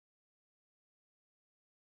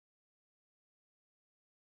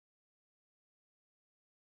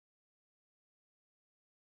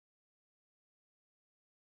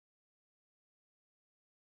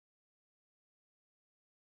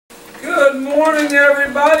Good morning,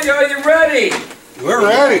 everybody. Are you ready? We're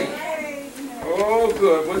ready. Oh,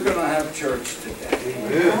 good. We're going to have church today.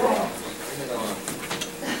 Amen.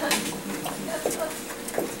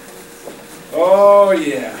 Oh,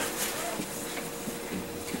 yeah.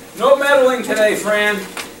 No meddling today, Fran.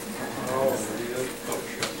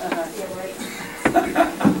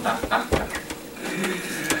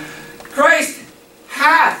 Christ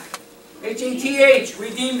hath, H-A-T-H,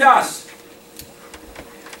 redeemed us.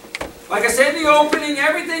 Like I said in the opening,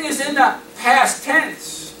 everything is in the past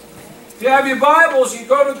tense. If you have your Bibles, you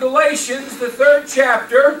go to Galatians, the 3rd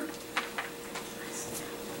chapter,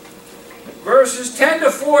 verses 10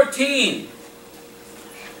 to 14.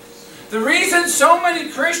 The reason so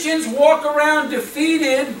many Christians walk around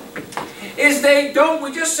defeated is they don't,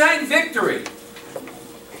 we just sang victory.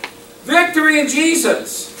 Victory in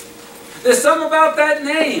Jesus. There's something about that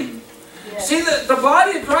name. Yes. See, the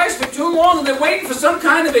body of Christ for too long, they're waiting for some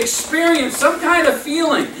kind of experience, some kind of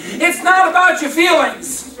feeling. It's not about your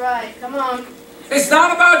feelings. That's right. Come on. It's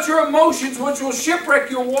not about your emotions, which will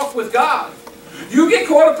shipwreck your walk with God. You get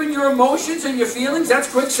caught up in your emotions and your feelings, that's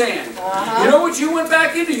quicksand. You know what you went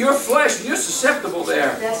back into? Your flesh, and you're susceptible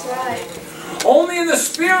there. That's right. Only in the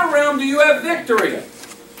spirit realm do you have victory.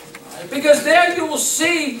 Because there you will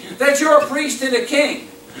see that you're a priest and a king.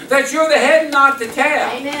 That you're the head and not the tail.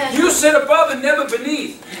 Amen. You sit above and never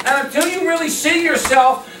beneath. And until you really see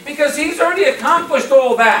yourself, because He's already accomplished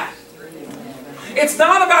all that. It's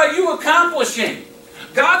not about you accomplishing.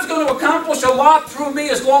 God's going to accomplish a lot through me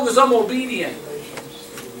as long as I'm obedient.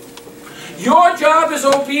 Your job is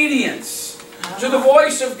obedience to the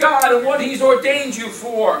voice of God and what He's ordained you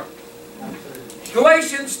for.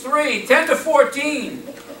 Galatians 3, 10 to 14.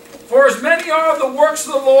 For as many are the works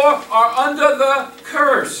of the law are under the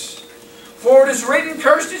curse. For it is written,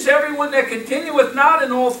 cursed is everyone that continueth not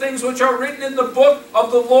in all things which are written in the book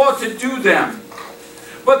of the law to do them.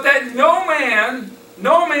 But that no man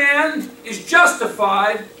is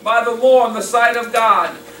justified by the law in the sight of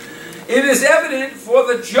God. It is evident, for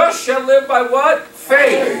the just shall live by what?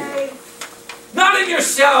 Faith. Not in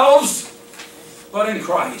yourselves, but in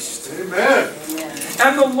Christ. Amen.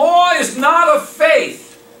 And the law is not of faith,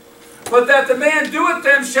 but that the man doeth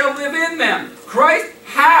them shall live in them. Christ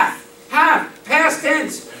hath, past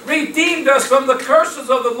tense, redeemed us from the curses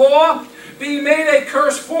of the law, being made a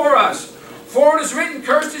curse for us. For it is written,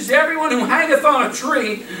 cursed is everyone who hangeth on a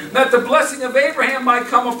tree, that the blessing of Abraham might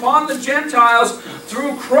come upon the Gentiles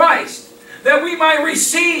through Christ, that we might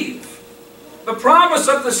receive the promise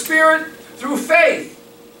of the Spirit through faith.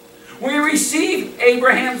 We receive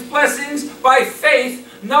Abraham's blessings by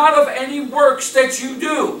faith, not of any works that you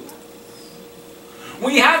do.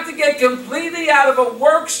 We have to get completely out of a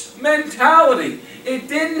works mentality. It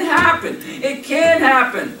didn't happen. It can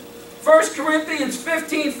happen. 1 Corinthians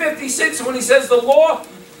 15:56, when he says the law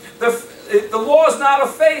is not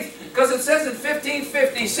of faith, because it says in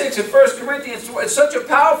 15:56 in 1 Corinthians, it's such a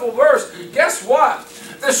powerful verse. Guess what?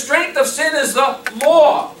 The strength of sin is the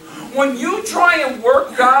law. When you try and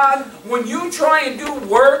work God, when you try and do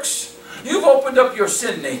works, you've opened up your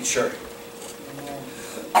sin nature.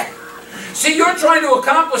 See, you're trying to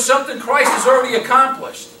accomplish something Christ has already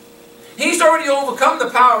accomplished. He's already overcome the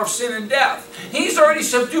power of sin and death. He's already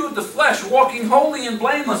subdued the flesh, walking holy and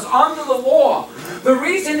blameless under the law. The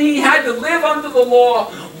reason He had to live under the law,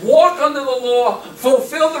 walk under the law,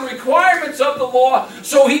 fulfill the requirements of the law,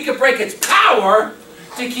 so He could break its power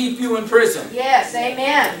to keep you in prison. Yes,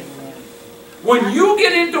 amen. When you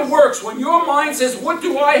get into works, when your mind says, what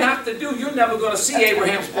do I have to do? You're never going to see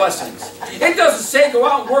Abraham's blessings. It doesn't say go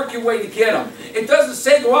out and work your way to get them. It doesn't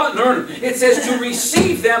say go out and earn them. It says to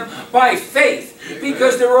receive them by faith.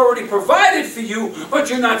 Because they're already provided for you,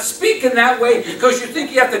 but you're not speaking that way because you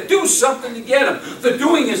think you have to do something to get them. The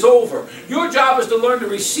doing is over. Your job is to learn to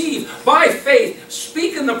receive by faith,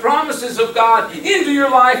 speaking the promises of God into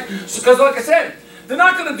your life. Because like I said, they're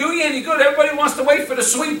not going to do you any good. Everybody wants to wait for the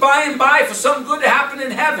sweet by and by for something good to happen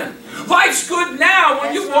in heaven. Life's good now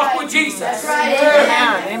when you walk with Jesus. That's right.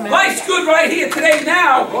 Amen. Life's good right here today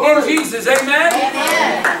now in Jesus. Amen?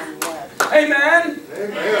 Amen. Amen?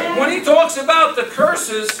 Amen. When he talks about the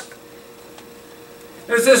curses,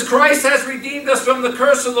 it says Christ has redeemed us from the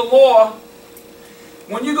curse of the law.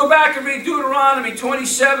 When you go back and read Deuteronomy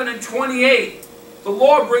 27 and 28, the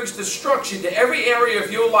law brings destruction to every area of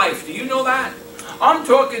your life. Do you know that? I'm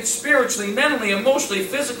talking spiritually, mentally, emotionally,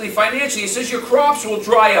 physically, financially. It says your crops will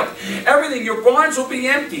dry up. Everything, your barns will be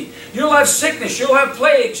empty. You'll have sickness, you'll have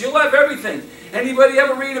plagues, you'll have everything. Anybody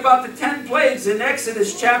ever read about the 10 plagues in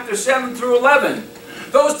Exodus chapter 7 through 11?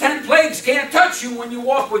 Those 10 plagues can't touch you when you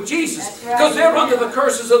walk with Jesus, because they're under the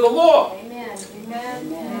curses of the law. Amen.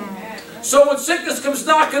 Amen. So when sickness comes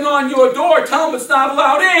knocking on your door, tell them it's not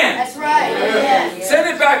allowed in. That's right. Amen. Send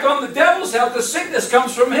it back on the devil's health. The sickness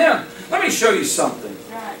comes from him. Let me show you something.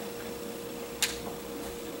 Right.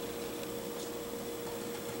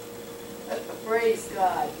 Praise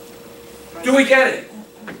God. Do we get it?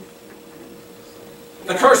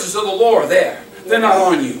 The curses of the Lord are there. They're not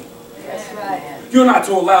on you. That's right. You're not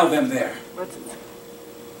to allow them there.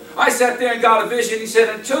 I sat there and got a vision. He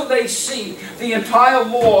said, until they see the entire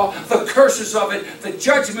law, the curses of it, the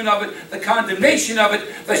judgment of it, the condemnation of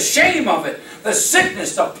it, the shame of it, the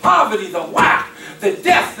sickness, the poverty, the lack, the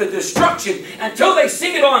death, the destruction, until they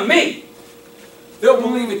see it on me, they'll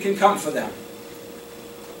believe it can come for them.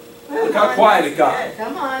 Look how quiet it got.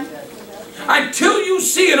 Come on. Until you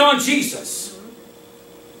see it on Jesus,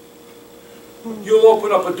 you'll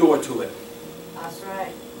open up a door to it. That's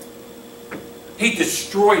right. He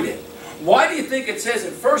destroyed it. Why do you think it says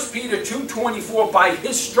in 1 Peter 2:24, by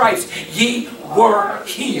his stripes ye were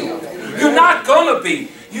healed? You're not going to be.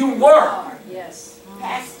 You were. Yes.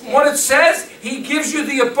 What it says, he gives you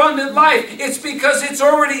the abundant life. It's because it's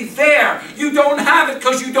already there. You don't have it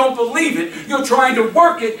because you don't believe it. You're trying to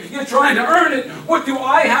work it. You're trying to earn it. What do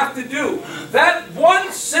I have to do? That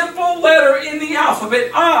one simple letter in the alphabet,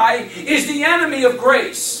 I, is the enemy of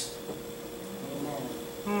grace.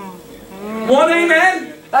 One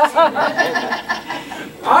amen?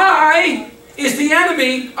 I is the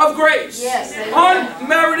enemy of grace. Yes, amen.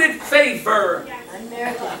 Unmerited favor.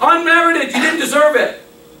 Unmerited. Unmerited. You didn't deserve it.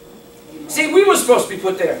 See, we were supposed to be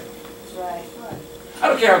put there. That's right. I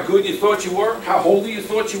don't care how good you thought you were, how holy you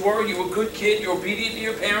thought you were, you were a good kid, you're obedient to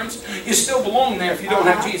your parents, you still belong there if you don't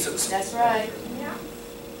have Jesus. That's right.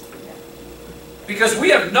 Because we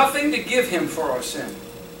have nothing to give him for our sin.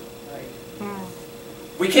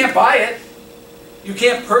 We can't buy it. You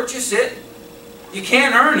can't purchase it. You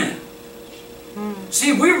can't earn it.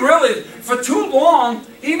 See, we really, for too long,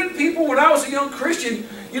 even people when I was a young Christian,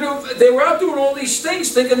 you know, they were out doing all these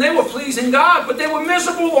things thinking they were pleasing God, but they were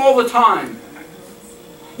miserable all the time.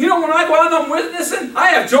 You know, when I go out and I'm witnessing, I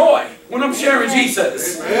have joy when I'm sharing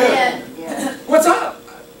Jesus. Amen. What's up?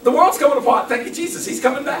 The world's coming apart. Thank you, Jesus. He's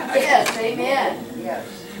coming back. Yes, amen. Yes.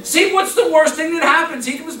 See, what's the worst thing that happens?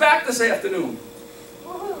 He comes back this afternoon.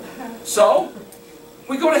 So,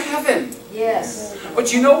 we go to heaven. Yes.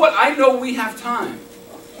 But you know what? I know we have time.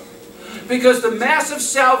 Because the massive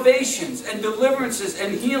salvations and deliverances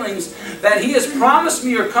and healings that he has promised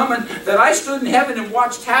me are coming, that I stood in heaven and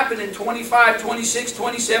watched happen in 25, 26,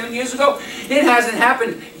 27 years ago, it hasn't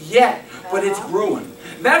happened yet, but it's brewing.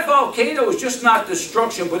 That volcano is just not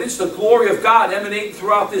destruction, but it's the glory of God emanating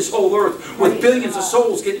throughout this whole earth with billions of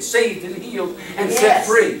souls getting saved and healed and set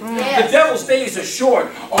free. Yes. The devil's days are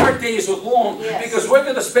short. Our days are long because we're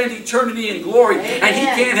going to spend eternity in glory and he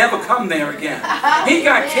can't ever come there again. He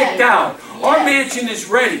got kicked out. Our mansion is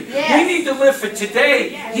ready. We need to live for today,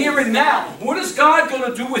 here and now. What is God going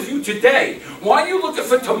to do with you today? Why are you looking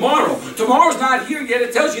for tomorrow? Tomorrow's not here yet.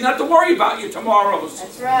 It tells you not to worry about your tomorrows.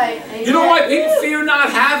 That's right. Amen. You know why people fear not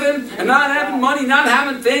having and not having money, not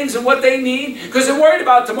having things and what they need? Because they're worried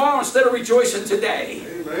about tomorrow instead of rejoicing today.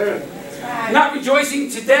 Amen. Not rejoicing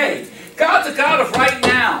today. God's a God of right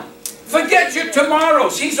now. Forget your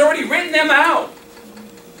tomorrows. He's already written them out.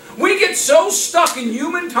 We get so stuck in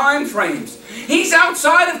human time frames. He's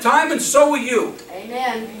outside of time and so are you.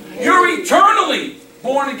 Amen. You're eternally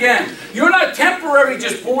born again. You're not temporary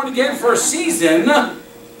just born again for a season.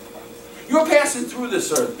 You're passing through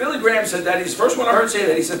this earth. Billy Graham said that. He's the first one I heard say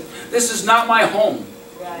that. He said, this is not my home.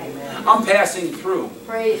 Right. I'm passing through.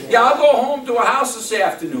 Praise Yeah, I'll go home to a house this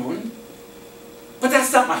afternoon. But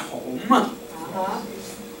that's not my home.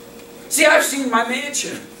 See, I've seen my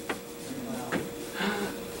mansion.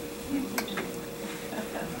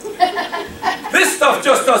 This stuff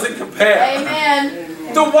just doesn't compare.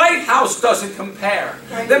 Amen. The White House doesn't compare.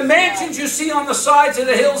 The mansions you see on the sides of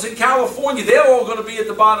the hills in California, they're all going to be at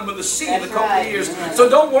the bottom of the sea in a couple of years. So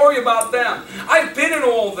don't worry about them. I've been in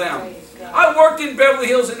all of them. I worked in Beverly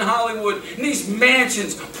Hills and Hollywood, in these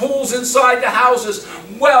mansions, pools inside the houses,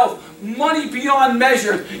 wealth, money beyond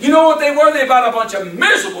measure. You know what they were? They were about a bunch of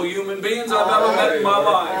miserable human beings I've ever met in my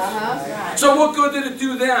life. So what good did it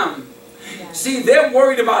do them? See, they're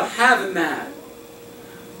worried about having that.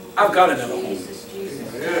 I've got another home.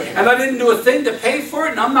 And I didn't do a thing to pay for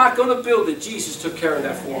it, and I'm not going to build it. Jesus took care of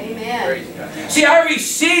that for me. Amen. See, I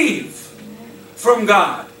receive from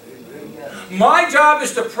God. My job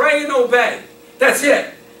is to pray and obey. That's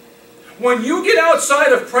it. When you get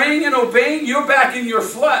outside of praying and obeying, you're back in your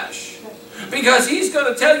flesh. Because he's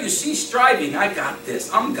going to tell you, cease striving. I got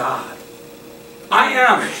this. I'm God. I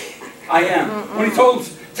am. I am. When he told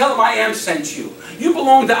him, tell him I am sent you. You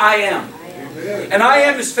belong to I Am. And I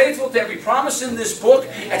Am is faithful to every promise in this book.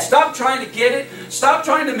 And stop trying to get it. Stop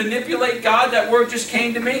trying to manipulate God. That word just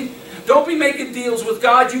came to me. Don't be making deals with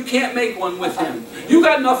God. You can't make one with Him. You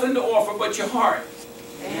got nothing to offer but your heart.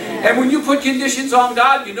 And when you put conditions on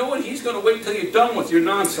God, you know what? He's going to wait till you're done with your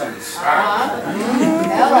nonsense. Hello.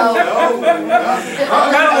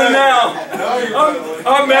 I'm meddling now.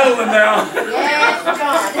 I'm meddling now.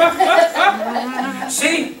 Yes,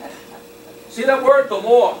 See that word, the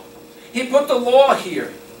law. He put the law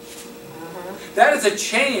here. That is a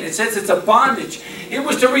chain. It says it's a bondage. It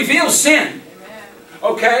was to reveal sin.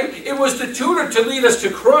 Okay? It was the tutor to lead us to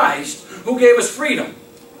Christ, who gave us freedom.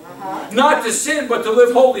 Not to sin, but to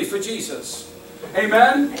live holy for Jesus.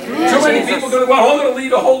 Amen? Too many people go, well, I'm going to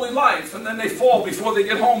lead a holy life, and then they fall before they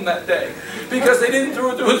get home that day because they didn't do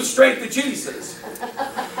it through the strength of Jesus.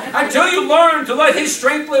 Until you learn to let His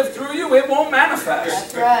strength live through you, it won't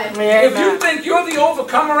manifest. that's right. If you think you're the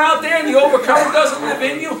overcomer out there and the overcomer doesn't live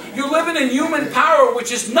in you, you're living in human power,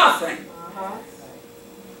 which is nothing.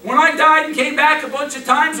 When I died and came back a bunch of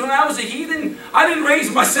times when I was a heathen, I didn't raise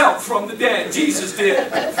myself from the dead. Jesus did.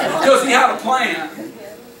 Because He had a plan.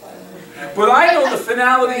 But I know the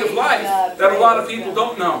finality of life that a lot of people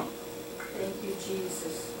don't know. Thank you,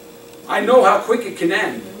 Jesus. I know how quick it can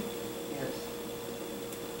end.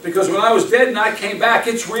 Because when I was dead and I came back,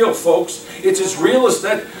 it's real, folks. It's as real as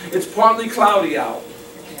that it's partly cloudy out.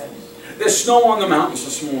 There's snow on the mountains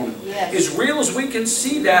this morning. Yes. As real as we can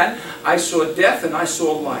see that, I saw death and I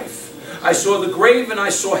saw life. I saw the grave and I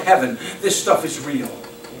saw heaven. This stuff is real.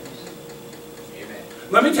 Amen.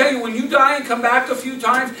 Let me tell you, when you die and come back a few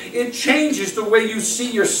times, it changes the way you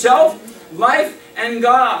see yourself, life, and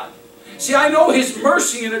God. See, I know His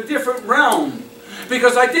mercy in a different realm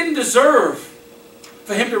because I didn't deserve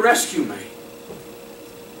for Him to rescue me.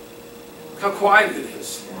 Look how quiet it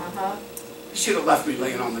is. He should have left me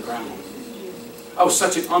laying on the ground. I was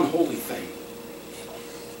such an unholy thing.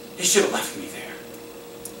 He should have left me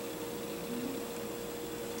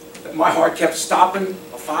there. My heart kept stopping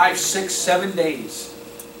for 5, 6, 7 days.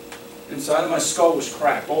 Inside of my skull was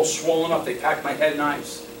cracked, all swollen up. They packed my head in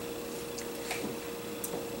ice.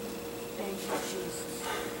 Thank you, Jesus.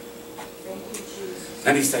 Thank you, Jesus.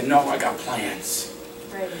 Then He said, no, I got plans.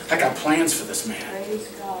 Praise I got plans for this man. Praise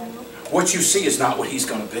God. What you see is not what he's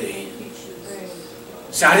going to be. Thank you, Jesus.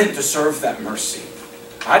 See, I didn't deserve that mercy.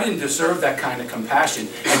 I didn't deserve that kind of compassion,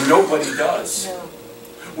 and nobody does. No.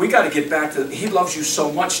 We got to get back to, He loves you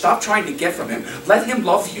so much. Stop trying to get from Him. Let Him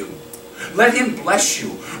love you. Let Him bless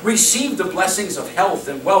you. Receive the blessings of health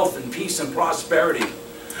and wealth and peace and prosperity.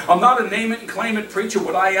 I'm not a name it and claim it preacher.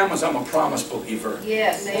 What I am is I'm a promise believer.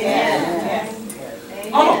 Yes,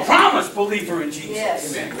 amen. I'm a promise believer in Jesus.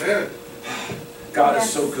 Yes. Amen. God is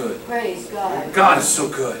so good. Praise God. God is so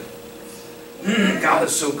good. God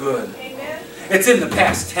is so good. It's in the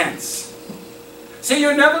past tense. See,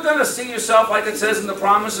 you're never going to see yourself like it says in the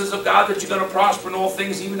promises of God that you're going to prosper in all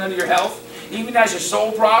things, even under your health, even as your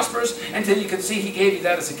soul prospers, until you can see He gave you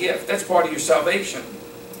that as a gift. That's part of your salvation.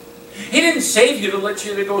 He didn't save you to let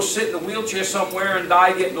you to go sit in a wheelchair somewhere and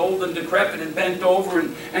die getting old and decrepit and bent over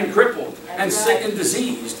and crippled and sick and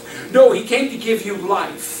diseased. No, He came to give you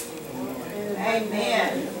life.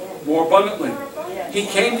 Amen. More abundantly. He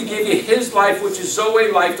came to give you His life, which is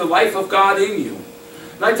Zoe life, the life of God in you.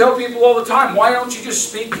 And I tell people all the time, why don't you just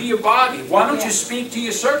speak to your body? Why don't you speak to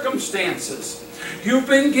your circumstances? You've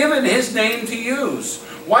been given His name to use.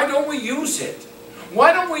 Why don't we use it?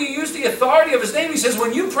 Why don't we use the authority of His name? He says,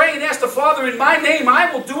 when you pray and ask the Father in my name,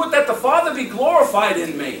 I will do it that the Father be glorified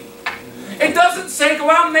in me. It doesn't say go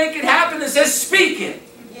out and make it happen. It says speak it.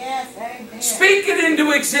 Yes, amen. Speak it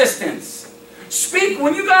into existence. Speak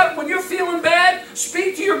when you're feeling bad.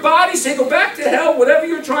 Speak to your body. Say, go back to hell, whatever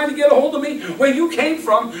you're trying to get a hold of me, where you came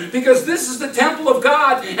from, because this is the temple of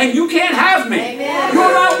God, and you can't have me. Amen.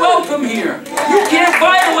 You're not welcome here. You can't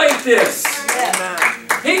violate this.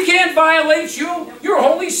 He can't violate you. You're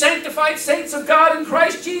holy, sanctified saints of God in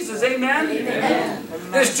Christ Jesus. Amen? Amen.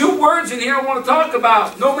 There's 2 words in here I want to talk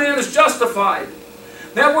about. No man is justified.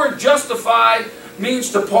 That word justified means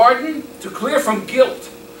to pardon, to clear from guilt,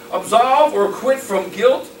 absolve or acquit from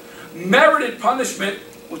guilt, merited punishment,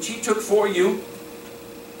 which He took for you.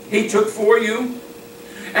 He took for you.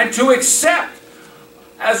 And to accept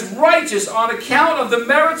as righteous on account of the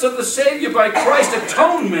merits of the Savior by Christ's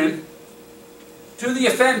atonement to the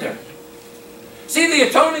offender. See, the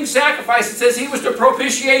atoning sacrifice, it says He was the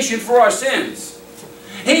propitiation for our sins.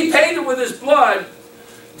 He paid it with His blood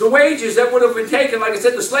The wages that would have been taken, like I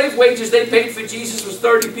said, the slave wages they paid for Jesus was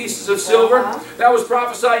 30 pieces of silver. That was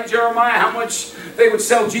prophesied in Jeremiah how much they would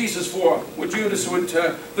sell Jesus for, what Judas would,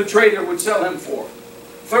 the trader would sell him for.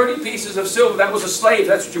 30 pieces of silver. That was a slave.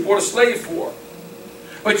 That's what you bought a slave for.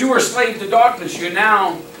 But you were a slave to darkness. You're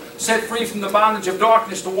now set free from the bondage of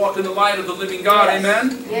darkness to walk in the light of the living God. Yes.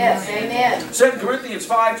 Amen? Yes, amen. 2 Corinthians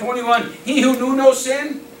 5:21. He who knew no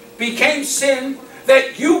sin became sin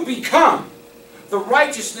that you become the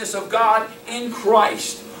righteousness of God in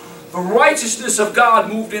Christ. The righteousness of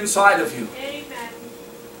God moved inside of you. Amen.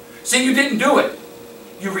 See, you didn't do it.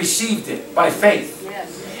 You received it by faith.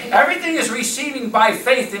 Yes. Everything is receiving by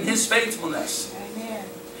faith in His faithfulness. Amen.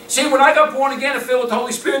 See, when I got born again and filled with the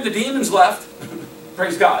Holy Spirit, the demons left.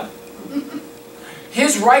 Praise God.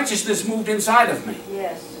 His righteousness moved inside of me.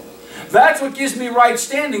 Yes. That's what gives me right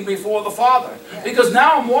standing before the Father. Because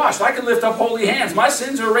now I'm washed. I can lift up holy hands. My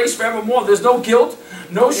sins are erased forevermore. There's no guilt,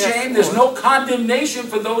 no shame. There's no condemnation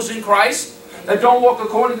for those in Christ that don't walk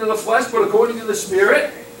according to the flesh, but according to the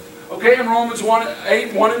Spirit. Okay, in Romans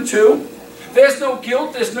 8, 1 and 2. There's no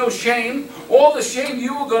guilt. There's no shame. All the shame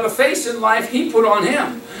you were going to face in life, He put on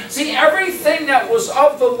Him. See, everything that was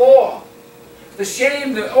of the law, the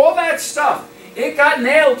shame, all that stuff, it got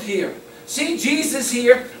nailed here. See Jesus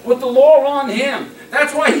here with the law on Him.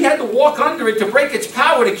 That's why He had to walk under it to break its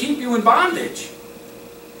power to keep you in bondage.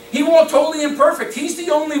 He walked holy and perfect. He's the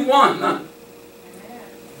only one. Huh?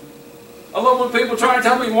 I love when people try to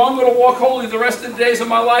tell me, well, I'm going to walk holy the rest of the days of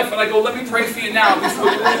my life. And I go, let me pray for you now before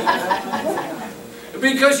you leave.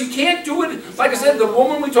 Because you can't do it. Like I said, the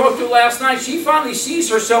woman we talked to last night, she finally sees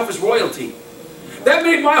herself as royalty. That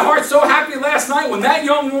made my heart so happy last night when that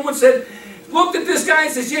young woman said, looked at this guy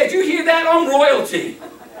and says, yeah, did you hear that? I'm royalty.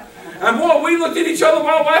 And boy, we looked at each other,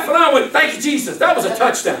 my wife and I went, thank you, Jesus. That was a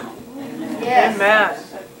touchdown. Yes. Amen.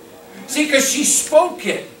 See, because she spoke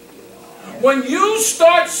it. When you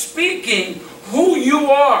start speaking who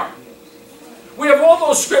you are, we have all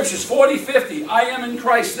those scriptures, 40, 50. I am in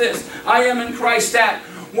Christ this. I am in Christ that.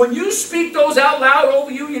 When you speak those out loud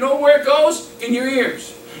over you, you know where it goes? In your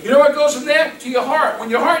ears. You know where it goes from there? To your heart. When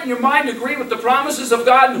your heart and your mind agree with the promises of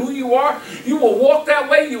God and who you are, you will walk that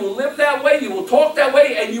way, you will live that way, you will talk that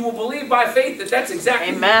way, and you will believe by faith that that's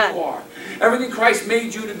exactly who you are. Everything Christ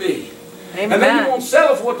made you to be. Amen. And then you won't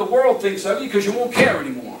settle for what the world thinks of you because you won't care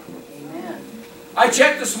anymore. Amen. I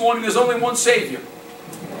checked this morning, there's only one Savior.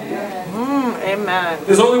 Amen.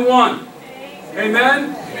 There's only one.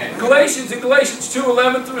 Amen? Galatians, in Galatians 2,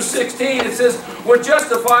 11 through 16, it says, we're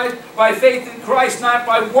justified by faith in Christ, not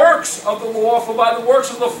by works of the law, for by the works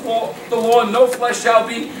of the law no flesh shall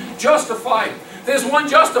be justified. There's one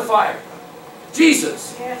justifier.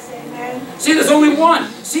 Jesus. Yes, amen. See, there's only one.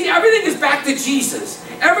 See, everything is back to Jesus.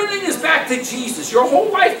 Everything is back to Jesus. Your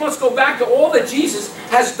whole life must go back to all that Jesus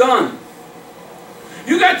has done.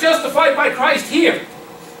 You got justified by Christ here.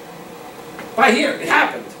 By here. It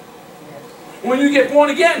happened. When you get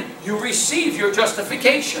born again, you receive your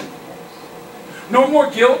justification. No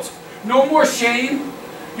more guilt. No more shame.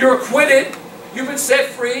 You're acquitted. You've been set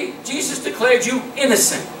free. Jesus declared you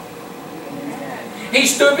innocent. He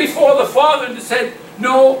stood before the Father and said,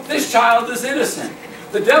 no, this child is innocent.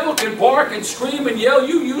 The devil can bark and scream and yell,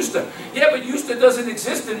 you used to. Yeah, but used to doesn't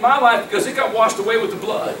exist in my life because it got washed away with the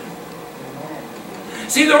blood.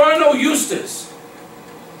 See, there are no Eustas.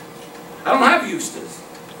 I don't have Eustas.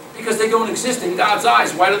 Because they don't exist in God's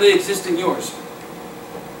eyes. Why do they exist in yours?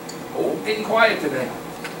 Oh, getting quiet today.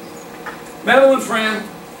 Madeline, friend.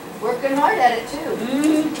 Working hard at it too.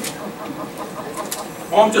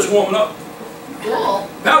 Oh, I'm just warming up. Cool.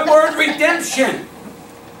 That word redemption.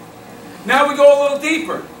 Now we go a little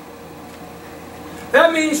deeper.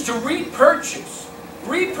 That means to repurchase.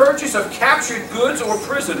 Repurchase of captured goods or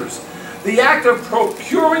prisoners. The act of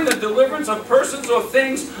procuring the deliverance of persons or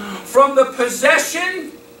things from the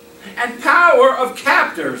possession and power of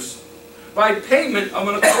captors by payment of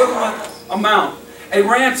an equivalent amount, a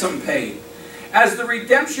ransom paid, as the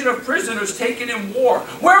redemption of prisoners taken in war.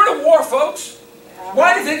 We're in a war, folks.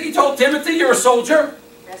 Why do you think He told Timothy, you're a soldier?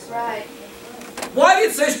 That's right. Why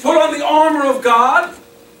did it say put on the armor of God?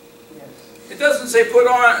 It doesn't say put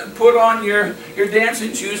on your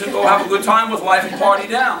dancing shoes and go have a good time with life and party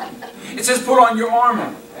down. It says put on your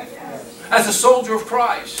armor as a soldier of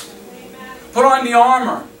Christ. Put on the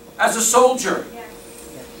armor as a soldier.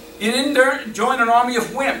 You didn't join an army of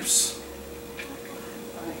wimps.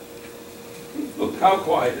 Look how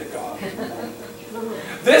quiet it got.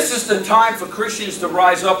 This is the time for Christians to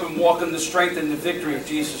rise up and walk in the strength and the victory of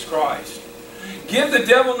Jesus Christ. Give the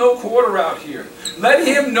devil no quarter out here. Let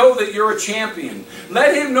him know that you're a champion.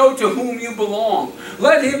 Let him know to whom you belong.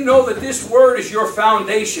 Let him know that this word is your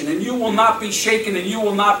foundation and you will not be shaken and you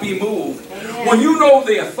will not be moved. Amen. When you know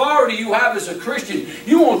the authority you have as a Christian,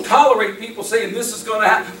 you won't tolerate people saying this is going to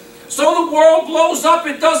happen. So the world blows up,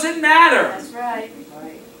 it doesn't matter. That's right.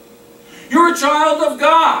 You're a child of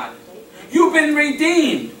God. You've been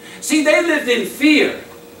redeemed. See, they lived in fear.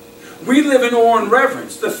 We live in awe and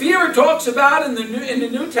reverence. The fear it talks about in the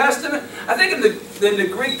New Testament, I think in the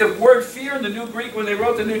Greek, the word fear in the New Greek, when they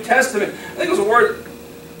wrote the New Testament, I think it was a word,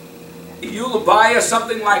 eulabia,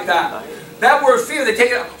 something like that. That word fear, they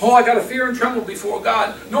take it, oh, I got to fear and tremble before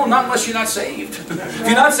God. No, not unless you're not saved. If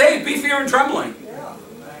you're not saved, be fear and trembling.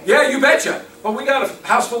 Yeah, you betcha. But we got a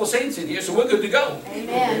house full of saints in here, so we're good to go.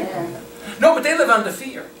 Amen. No, but they live under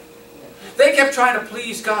fear. They kept trying to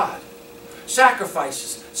please God.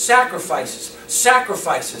 Sacrifices, sacrifices,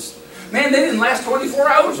 sacrifices. Man, they didn't last 24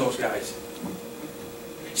 hours, those guys.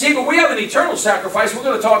 See, but we have an eternal sacrifice we're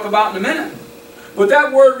going to talk about in a minute. But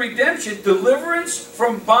that word redemption, deliverance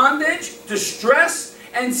from bondage, distress,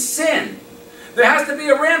 and sin. There has to be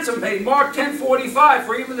a ransom paid. Mark 10:45,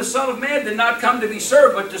 for even the Son of Man did not come to be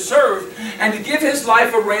served, but to serve, and to give his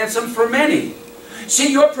life a ransom for many.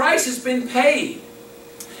 See, your price has been paid.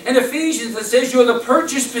 In Ephesians it says you're the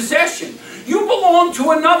purchased possession. You belong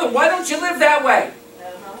to another. Why don't you live that way?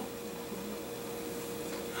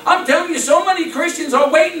 I'm telling you, so many Christians are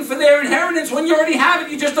waiting for their inheritance when you already have it.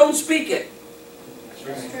 You just don't speak it.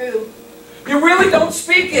 That's true. You really don't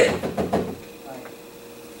speak it.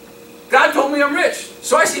 God told me I'm rich,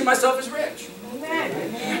 so I see myself as rich.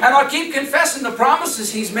 Amen. And I'll keep confessing the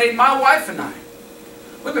promises He's made my wife and I.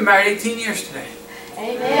 We've been married 18 years today.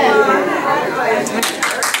 Amen.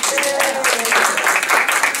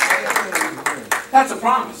 That's a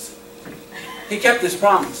promise. He kept His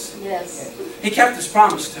promise. Yes. He kept His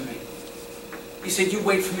promise to me. He said, you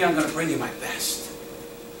wait for me, I'm going to bring you my best.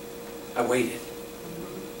 I waited.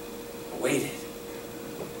 I waited.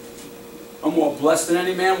 I'm more blessed than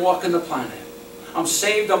any man walking the planet. I'm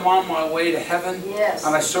saved, I'm on my way to heaven. Yes.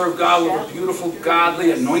 And I serve God with a beautiful,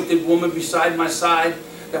 godly, anointed woman beside my side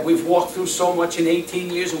that we've walked through so much in 18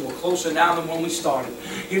 years and we're closer now than when we started.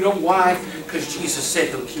 You know why? Because Jesus said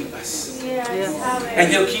He'll keep us. Yes. And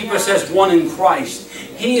He'll keep us as one in Christ.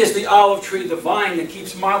 He is the olive tree, the vine that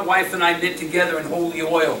keeps my wife and I knit together in holy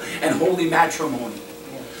oil and holy matrimony.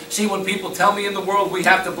 See, when people tell me in the world we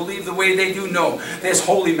have to believe the way they do, no. There's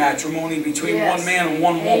holy matrimony between one man and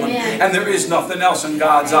one woman. Amen. And there is nothing else in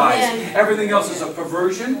God's Amen. eyes. Everything else is a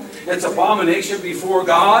perversion. It's abomination before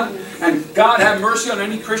God. And God have mercy on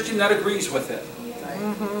any Christian that agrees with it.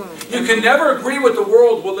 You can never agree with the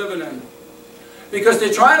world we're living in. Because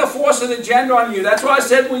they're trying to force an agenda on you. That's why I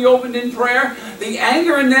said when we opened in prayer, the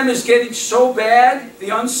anger in them is getting so bad, the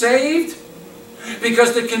unsaved,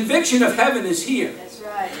 because the conviction of heaven is here. That's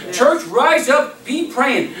right. Church, rise up, be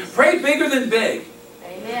praying. Pray bigger than big.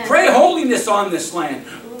 Amen. Pray holiness on this land.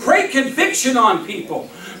 Pray conviction on people.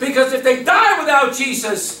 Because if they die without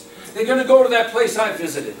Jesus, they're going to go to that place I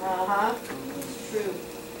visited. Uh-huh. True.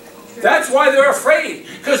 True. That's why they're afraid.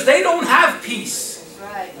 Because they don't have peace.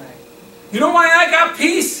 That's right. You know why I got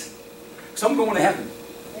peace? Because I'm going to heaven.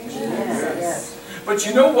 Yes. But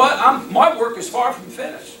you know what? My work is far from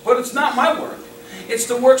finished. But it's not my work. It's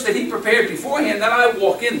the works that He prepared beforehand that I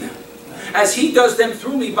walk in them. As He does them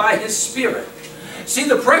through me by His Spirit. See,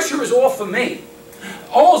 the pressure is off of me.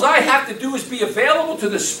 All I have to do is be available to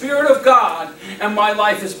the Spirit of God, and my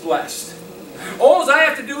life is blessed. All I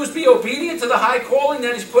have to do is be obedient to the high calling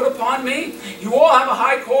that He's put upon me. You all have a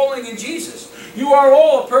high calling in Jesus. You are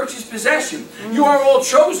all a purchased possession. You are all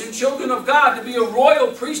chosen children of God to be a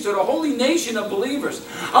royal priesthood, a holy nation of believers.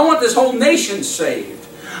 I want this whole nation saved.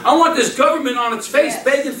 I want this government on its face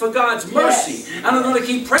begging for God's mercy. And I'm going to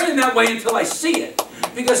keep praying that way until I see it.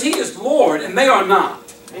 Because He is Lord and they are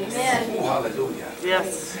not. Amen. Oh, hallelujah.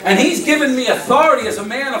 Yes. And He's given me authority as a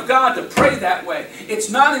man of God to pray that way. It's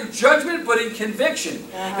not in judgment, but in conviction.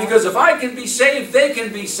 Because if I can be saved, they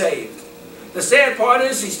can be saved. The sad part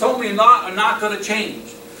is, He's told me are not going to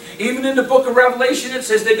change. Even in the book of Revelation, it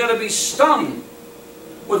says they're going to be stung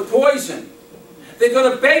with poison. They're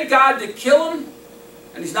going to beg God to kill them,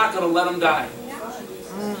 and He's not going to let them die.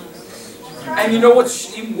 And you know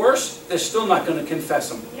what's even worse? They're still not going to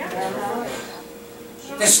confess Him.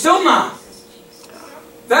 They're still not.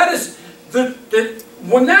 That is,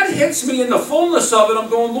 when that hits me in the fullness of it, I'm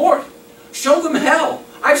going, Lord, show them hell.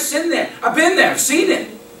 I've sinned there. I've been there. I've seen it.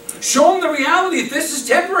 Show them the reality that this is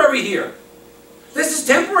temporary here. This is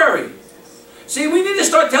temporary. See, we need to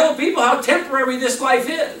start telling people how temporary this life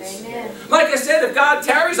is. Amen. Like I said, if God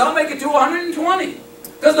tarries, I'll make it to 120.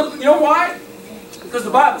 Because you know why? Because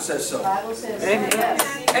the Bible says so. The Bible says so. Amen.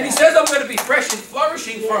 Yes. And He says I'm going to be fresh and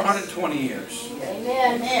flourishing for 120 years.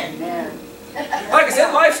 Amen. Amen. Like I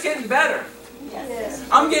said, life's getting better. Yes.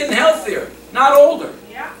 I'm getting healthier, not older.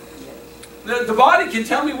 Yeah. The body can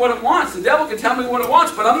tell me what it wants. The devil can tell me what it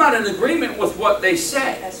wants, but I'm not in agreement with what they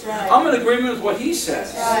say. That's right. I'm in agreement with what He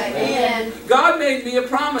says. That's right. Amen. God made me a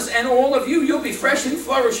promise, and all of you, you'll be fresh and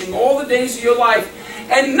flourishing all the days of your life.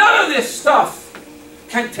 And none of this stuff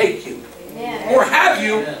can take you, Amen. or have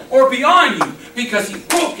you, or be on you, because He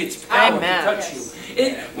broke its power Amen. to touch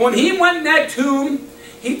you. When He went in that tomb,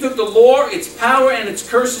 He took the law, its power, and its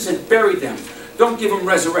curses and buried them. Don't give Him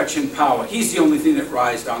resurrection power. He's the only thing that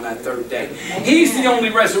rised on that third day. He's the only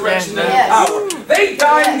resurrection that has power. They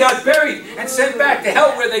died and got buried and sent back to hell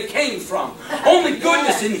where they came from. Only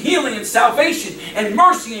goodness and healing and salvation and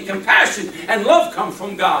mercy and compassion and love come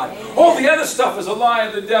from God. All the other stuff is a lie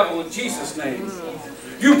of the devil in Jesus' name.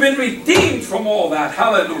 You've been redeemed from all that.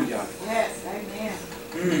 Hallelujah. Yes.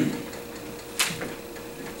 Amen.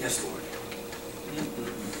 Yes, Lord.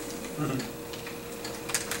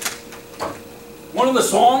 One of the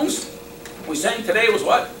songs we sang today was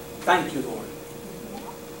what? Thank you, Lord.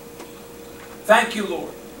 Thank you,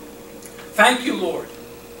 Lord. Thank you, Lord.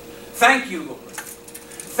 Thank you, Lord.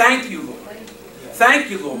 Thank you, Lord. Thank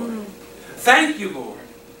you, Lord. Thank you, Lord.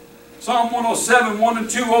 Psalm 107, 1 and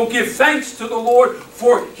 2. Oh, give thanks to the Lord,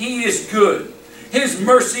 for He is good. His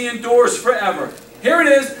mercy endures forever. Here it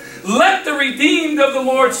is. Let the redeemed of the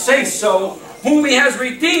Lord say so, whom He has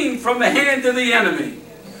redeemed from the hand of the enemy.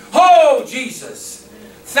 Oh, Jesus,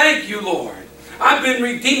 thank you, Lord. I've been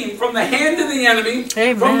redeemed from the hand of the enemy,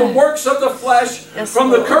 Amen. from the works of the flesh, Yes, from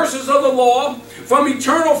the Lord. curses of the law, from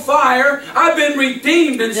eternal fire. I've been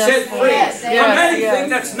redeemed and Yes, set free yes, from yes, anything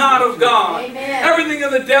that's not of God. Amen. Everything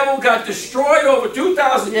of the devil got destroyed over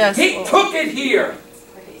 2,000. Yes, He Lord. took it here.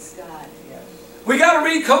 Praise God. We got to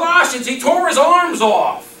read Colossians. He tore his arms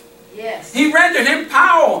off. Yes. He rendered him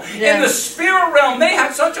power. In Yes. the spirit realm, they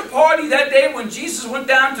had such a party that day when Jesus went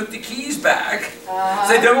down, took the keys back.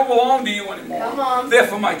 Said, they don't belong to you anymore. Come on. They're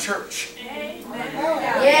for my church.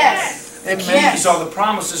 Yes. The keys Yes. are the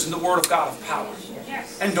promises in the Word of God of power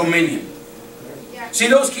Yes. and dominion. Yes. See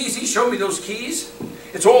those keys? He showed me those keys.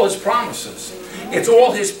 It's all His promises. It's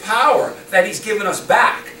all His power that He's given us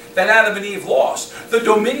back, that Adam and Eve lost. The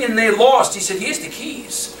dominion they lost, He said, here's the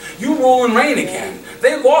keys. You rule and reign again.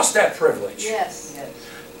 They lost that privilege. Yes.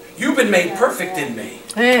 You've been made perfect in me.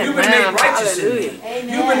 Amen. You've been made righteous in Hallelujah. me. Amen.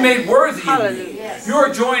 You've been made worthy in me. Hallelujah. Yes. You're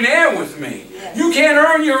a joint heir with me. Yes. You can't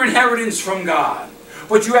earn your inheritance from God,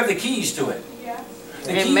 but you have the keys to it. Yes.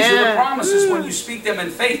 The keys are the Amen. promises. When you speak them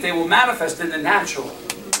in faith, they will manifest in the natural.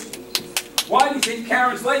 Why do you think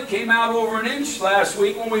Karen's leg came out over an inch last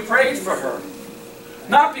week when we prayed for her?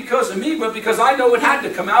 Not because of me, but because I know it had to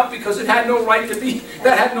come out, because it had no right to be.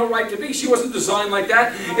 That had no right to be. She wasn't designed like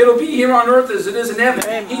that. It'll be here on earth as it is in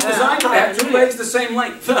heaven. He designed it to have two legs the same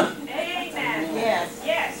length. Amen. Yes.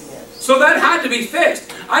 Yes. So that had to be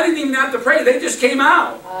fixed. I didn't even have to pray. They just came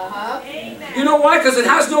out. Uh-huh. Amen. You know why? Because it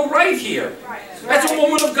has no right here. Right. That's a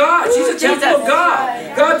woman of God. She's a temple of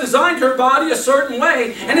God. God designed her body a certain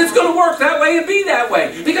way, and it's going to work that way and be that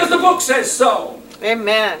way, because the book says so.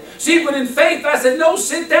 Amen. See, but in faith, I said, no,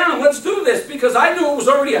 sit down, let's do this, because I knew it was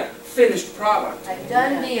already a finished product. A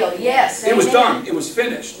done deal. Yes. It was Amen. done. It was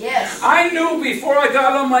finished. Yes. I knew before I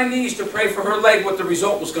got on my knees to pray for her leg what the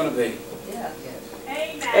result was going to be. Yeah.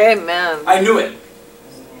 Amen. Amen. I knew it.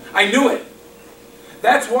 I knew it.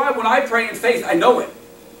 That's why when I pray in faith, I know it.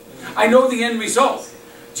 I know the end result.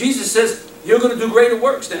 Jesus says, you're going to do greater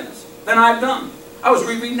works, Dennis, than I've done. I was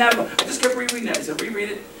rereading that. I just kept rereading that. I said, reread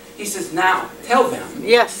it. He says, now, tell them,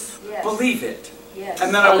 Yes. Yes. believe it, Yes.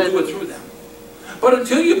 and then I will do it through them. But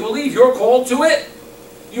until you believe you're called to it,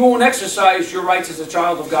 you won't exercise your rights as a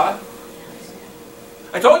child of God.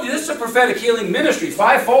 I told you, this is a prophetic healing ministry,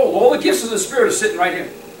 fivefold. All the gifts of the Spirit are sitting right here.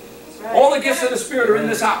 That's right. All the gifts of the Spirit are in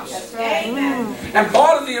this house. That's right. Amen. And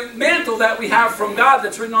part of the mantle that we have from God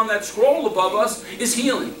that's written on that scroll above us is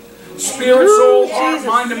healing. Spirit, soul, heart, Jesus.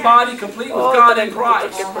 mind, and body complete with Oh, God in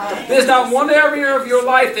Christ. There's not one area of your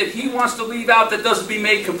life that He wants to leave out that doesn't be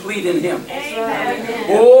made complete in Him. That's right. Amen.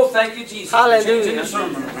 Oh, thank you, Jesus. Hallelujah. For changing the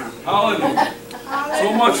sermon around. Hallelujah.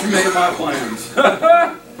 So much for me and my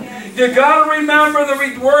plans. You got to remember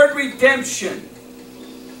the word redemption.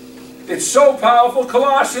 It's so powerful.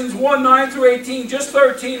 Colossians 1, 9 through 18, just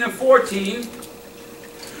 13 and 14.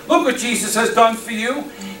 Look what Jesus has done for you.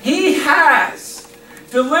 He has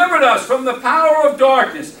delivered us from the power of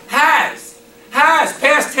darkness. Has,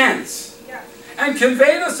 past tense.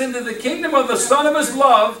 conveyed us into the kingdom of the Son of his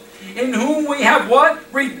love, in whom we have what?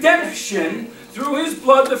 Redemption through his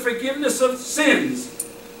blood, the forgiveness of sins.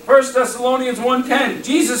 1 Thessalonians 1:10.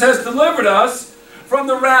 Jesus has delivered us from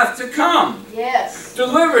the wrath to come. Yes.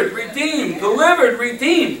 Delivered, redeemed, delivered,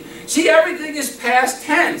 redeemed. See, everything is past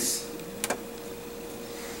tense.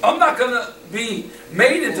 I'm not going to be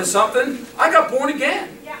made into something. I got born again.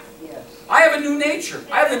 Yeah. Yes. I have a new nature.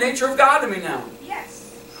 I have the nature of God in me now. Yes.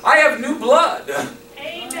 I have new blood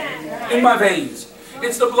Amen. in my veins.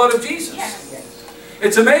 It's the blood of Jesus. Yes.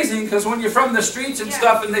 It's amazing because when you're from the streets and Yeah.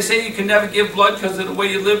 stuff and they say you can never give blood because of the way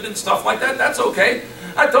you lived and stuff like that, that's okay.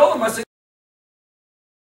 I told them, I said,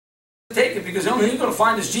 take it because the only thing you're going to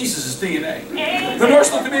find is Jesus' DNA. Amen. The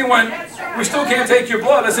nurse looked at me and went, That's right. we still can't take your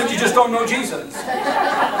blood. I said, you just don't know Jesus.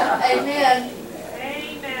 Amen.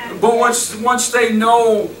 Amen. But once they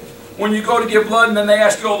know when you go to give blood and then they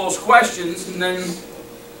ask you all those questions and then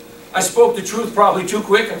I spoke the truth probably too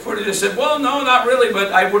quick. I put it and said, well, no, not really,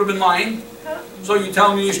 but I would have been lying. So you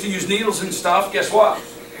tell me you used to use needles and stuff. Guess what?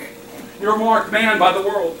 You're a marked man by the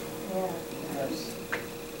world. Yes.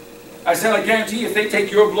 I said, I guarantee you, if they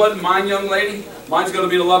take your blood and mine, young lady, mine's going to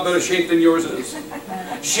be in a lot better shape than yours is.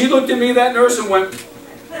 She looked at me, that nurse, and went,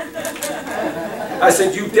 I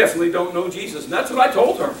said, you definitely don't know Jesus. And that's what I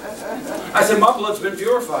told her. I said, my blood's been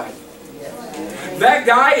purified. Yes. That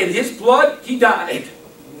guy in his blood, he died.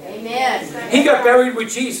 Amen. He got buried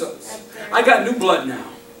with Jesus. I got new blood now.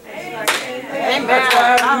 Amen. That's why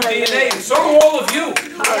I have new DNA, and so do all of you.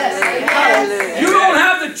 Yes. You don't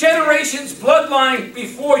have the generation's bloodline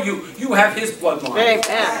before you. You have his bloodline,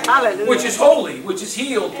 Amen. Hallelujah. which is holy, which is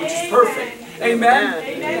healed, which is perfect. Amen?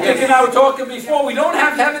 Amen. Dick and I were talking before, we don't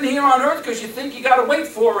have heaven here on earth because you think you got to wait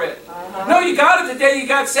for it. No, you got it the day you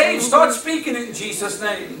got saved. Start speaking it in Jesus'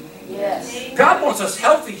 name. Yes. God wants us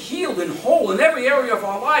healthy, healed, and whole in every area of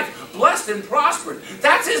our life, blessed and prospered.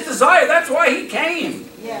 That's his desire. That's why he came.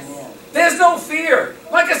 Yes. There's no fear.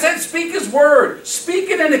 Like I said, speak his word. Speak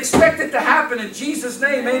it and expect it to happen in Jesus'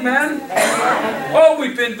 name. Amen? Oh,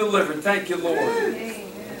 we've been delivered. Thank you, Lord.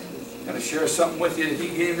 I'm going to share something with you that he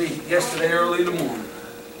gave me yesterday early in the morning.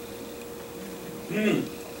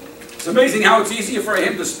 It's amazing how it's easier for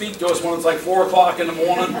him to speak to us when it's like 4 o'clock in the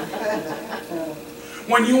morning.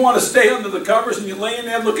 When you want to stay under the covers and you're laying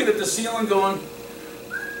there looking at the ceiling going,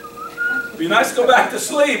 be nice to go back to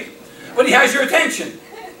sleep. But he has your attention.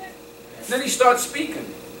 Then he starts speaking.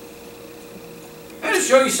 I'm going to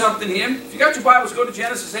show you something here. If you got your Bibles, go to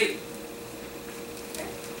Genesis 8.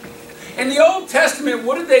 In the Old Testament,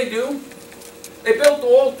 what did they do? They built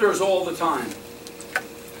altars all the time.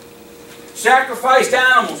 Sacrificed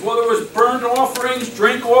animals, whether it was burnt offerings,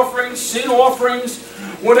 drink offerings, sin offerings,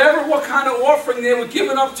 whatever, what kind of offering they were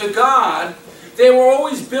giving up to God, they were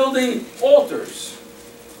always building altars.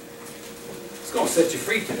 It's going to set you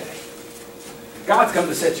free today. God's come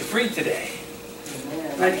to set you free today.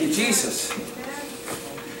 Thank you, Jesus.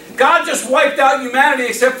 God just wiped out humanity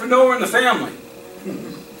except for Noah and the family.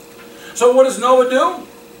 So what does Noah do?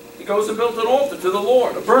 He goes and built an altar to the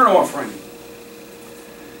Lord, a burnt offering.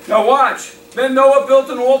 Now watch. Then Noah built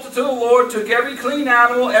an altar to the Lord, took every clean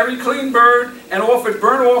animal, every clean bird, and offered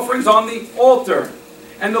burnt offerings on the altar.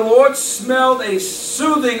 And the Lord smelled a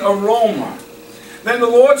soothing aroma. Then the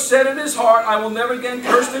Lord said in his heart, I will never again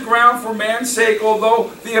curse the ground for man's sake,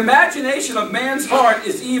 although the imagination of man's heart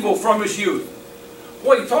is evil from his youth.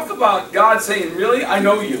 Boy, you talk about God saying, really? I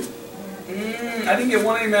know you. I didn't get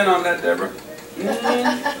one amen on that, Deborah.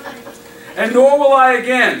 And nor will I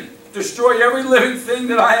again destroy every living thing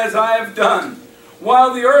that as I have done.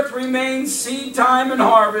 While the earth remains, seed time and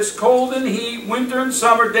harvest, cold and heat, winter and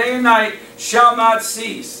summer, day and night, shall not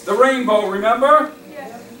cease. The rainbow, remember?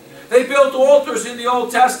 Yes. They built altars in the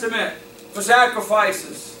Old Testament for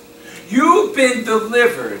sacrifices. You've been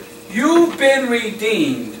delivered. You've been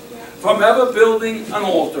redeemed from ever building an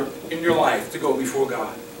altar in your life to go before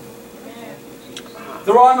God.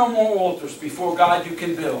 There are no more altars before God you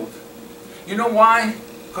can build. You know why?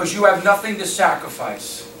 Because you have nothing to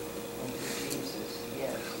sacrifice.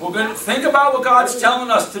 We're going to think about what God's telling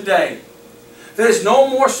us today. There's no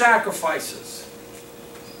more sacrifices.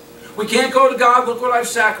 We can't go to God, look what I've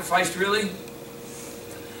sacrificed, really.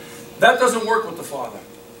 That doesn't work with the Father.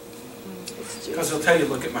 Because he'll tell you,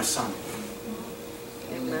 look at my son.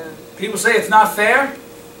 Amen. People say it's not fair.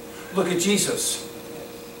 Look at Jesus.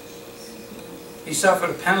 He suffered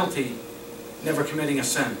a penalty, never committing a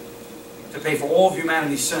sin, to pay for all of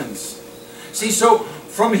humanity's sins. See, so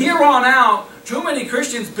from here on out, too many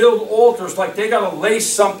Christians build altars like they got to lay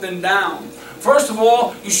something down. First of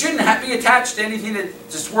all, you shouldn't be attached to anything that's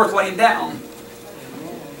just worth laying down.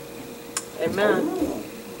 Amen.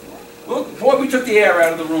 Look, boy, we took the air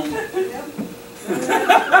out of the room.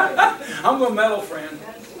 I'm going to meddle, friend.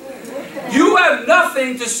 You have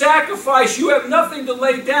nothing to sacrifice. You have nothing to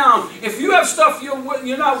lay down. If you have stuff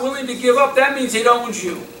you're not willing to give up, that means it owns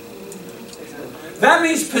you. That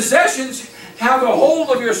means possessions have a hold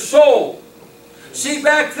of your soul. See,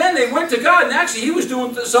 back then they went to God, and actually He was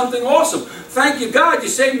doing something awesome. Thank you, God. You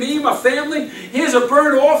saved me, my family. Here's a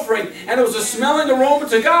burnt offering. And it was a smelling aroma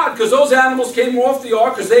to God, because those animals came off the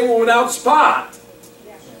ark because they were without spot.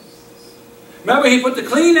 Remember, He put the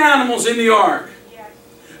clean animals in the ark,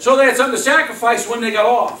 so they had something to sacrifice when they got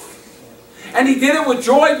off. And He did it with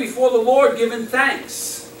joy before the Lord, giving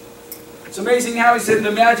thanks. It's amazing how He said the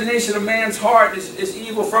imagination of man's heart is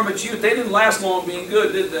evil from its youth. They didn't last long being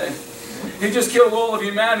good, did they? He just killed all of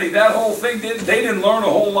humanity. That whole thing, they didn't learn a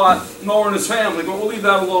whole lot, nor in His family, but we'll leave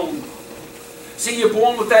that alone. See, you're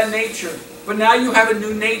born with that nature, but now you have a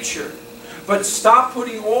new nature. But stop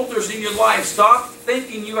putting altars in your life. Stop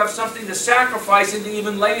thinking you have something to sacrifice and to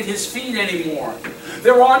even lay at His feet anymore.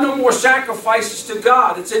 There are no more sacrifices to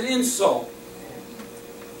God. It's an insult.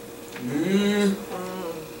 Kind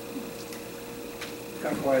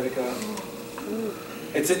of quiet it goes.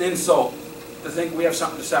 It's an insult to think we have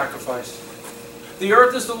something to sacrifice. The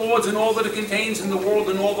earth is the Lord's and all that it contains, in the world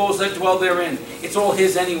and all those that dwell therein. It's all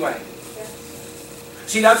His anyway.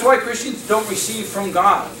 See, that's why Christians don't receive from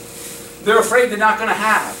God. They're afraid they're not going to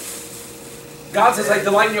have. God says, I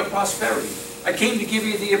delight in your prosperity. I came to give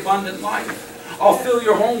you the abundant life. I'll fill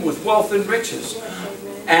your home with wealth and riches.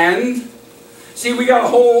 And, see, we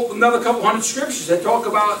got another couple hundred scriptures that talk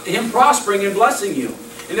about Him prospering and blessing you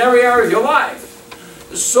in every area of your life.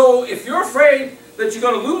 So, if you're afraid that you're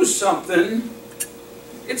going to lose something,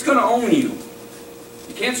 it's going to own you.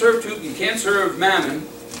 You can't serve two. You can't serve mammon,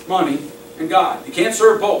 money, and God. You can't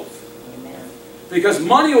serve both. Because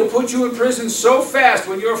money will put you in prison so fast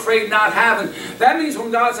when you're afraid not having. That means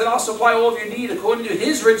when God said, I'll supply all of your need according to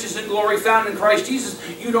His riches and glory found in Christ Jesus,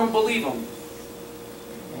 you don't believe Him.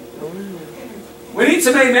 We need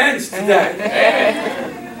some amens today.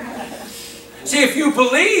 See, if you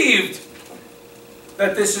believed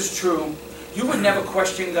that this is true, you would never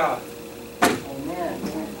question God.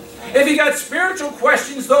 If you got spiritual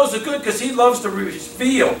questions, those are good, because He loves to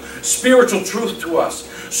reveal spiritual truth to us.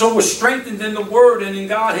 So we're strengthened in the Word and in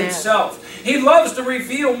God Himself. He loves to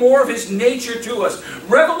reveal more of His nature to us.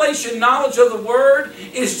 Revelation, knowledge of the Word,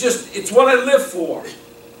 is just, it's what I live for.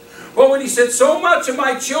 But when He said, so much of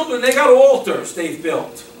my children, they got altars they've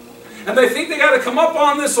built. And they think they got to come up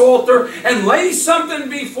on this altar and lay something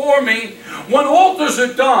before me. When altars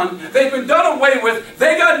are done, they've been done away with,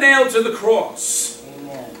 they got nailed to the cross.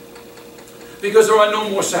 Because there are no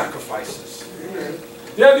more sacrifices.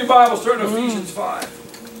 If you have your Bibles, turn to Ephesians 5.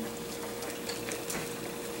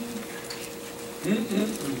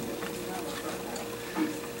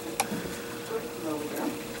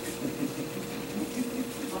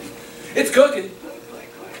 It's cooking.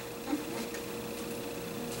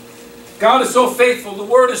 God is so faithful. The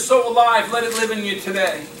Word is so alive. Let it live in you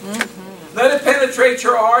today. Let it penetrate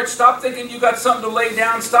your heart. Stop thinking you got something to lay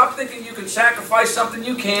down. Stop thinking you can sacrifice something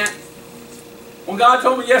you can't. When God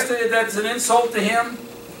told me yesterday that it's an insult to Him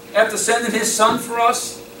after sending His Son for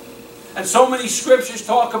us, and so many scriptures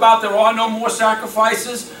talk about there are no more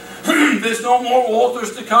sacrifices, there's no more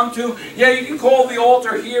altars to come to. Yeah, you can call the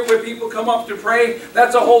altar here where people come up to pray.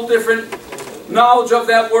 That's a whole different knowledge of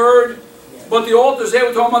that word. But the altars they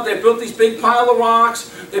were talking about, they built these big pile of rocks.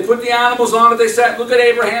 They put the animals on it. They said, look at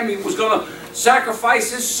Abraham. He was going to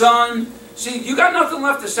sacrifice his son. See, you got nothing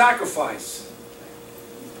left to sacrifice.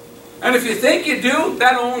 And if you think you do,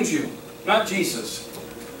 that owns you, not Jesus.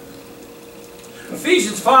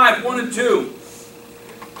 Ephesians 5, 1 and 2.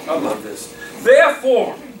 I love this.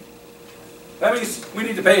 Therefore, that means we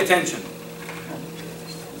need to pay attention.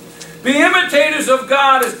 Be imitators of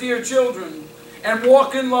God as dear children, and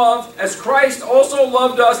walk in love, as Christ also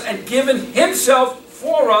loved us and given Himself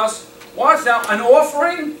for us. Watch now, an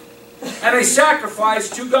offering and a sacrifice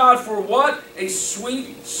to God for what? A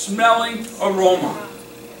sweet-smelling aroma.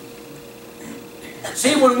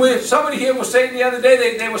 See, when somebody here was saying the other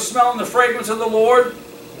day they were smelling the fragrance of the Lord.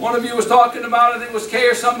 One of you was talking about it. It was Kay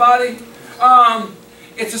or somebody.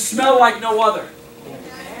 It's a smell like no other.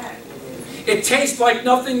 It tastes like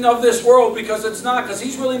nothing of this world, because it's not. Because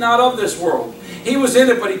He's really not of this world. He was in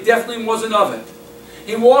it, but He definitely wasn't of it.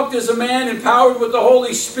 He walked as a man empowered with the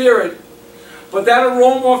Holy Spirit. But that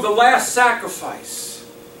aroma of the last sacrifice.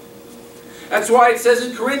 That's why it says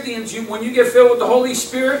in Corinthians, when you get filled with the Holy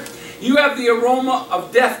Spirit, you have the aroma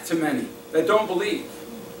of death to many that don't believe.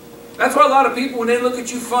 That's why a lot of people, when they look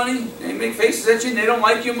at you funny, they make faces at you and they don't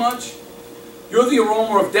like you much. You're the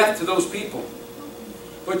aroma of death to those people.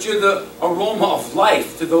 But you're the aroma of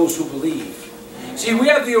life to those who believe. See, we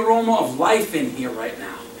have the aroma of life in here right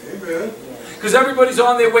now. Amen. Because everybody's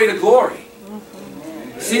on their way to glory.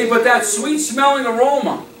 See, but that sweet smelling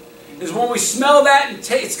aroma is when we smell that and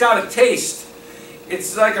it's got a taste.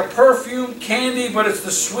 It's like a perfume candy, but it's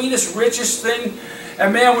the sweetest, richest thing.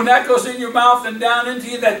 And man, when that goes in your mouth and down into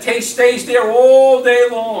you, that taste stays there all day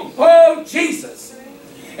long. Oh, Jesus!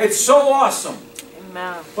 It's so awesome.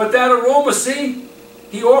 Amen. But that aroma, see,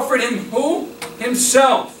 he offered him who?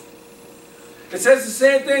 Himself. It says the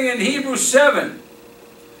same thing in Hebrews 7.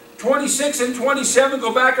 26 and 27,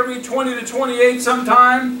 go back and read 20 to 28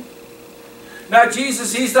 sometime. Now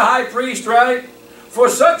Jesus, he's the high priest, right? For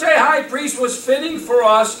such a high priest was fitting for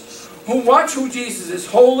us, who watch who Jesus is,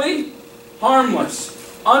 holy, harmless,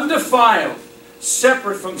 undefiled,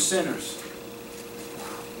 separate from sinners.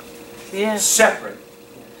 Yes. Separate.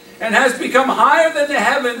 And has become higher than the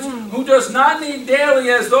heavens, who does not need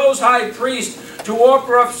daily as those high priests to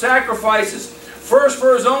offer up sacrifices, first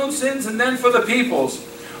for his own sins and then for the people's.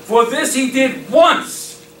 For this he did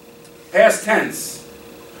once, past tense,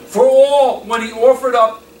 for all when he offered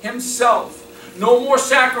up himself. No more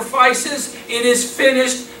sacrifices. It is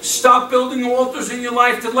finished. Stop building altars in your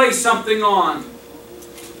life to lay something on.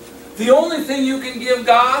 The only thing you can give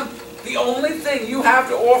God, the only thing you have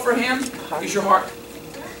to offer Him is your heart.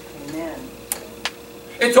 Amen.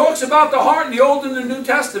 It talks about the heart in the Old and the New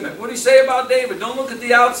Testament. What did He say about David? Don't look at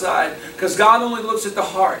the outside, because God only looks at the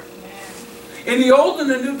heart. In the Old and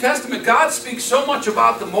the New Testament, God speaks so much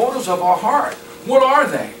about the motives of our heart. What are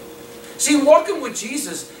they? See, walking with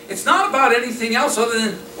Jesus, it's not about anything else other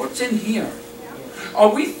than what's in here.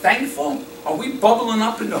 Are we thankful? Are we bubbling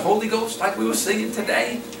up in the Holy Ghost like we were singing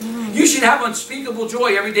today? You should have unspeakable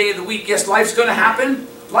joy every day of the week. Yes, life's going to happen.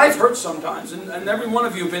 Life hurts sometimes, and every one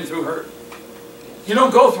of you have been through hurt. You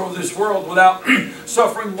don't go through this world without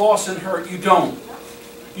suffering, loss, and hurt. You don't.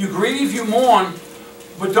 You grieve, you mourn,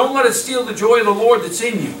 but don't let it steal the joy of the Lord that's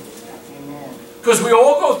in you. Because we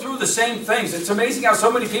all go through the same things. It's amazing how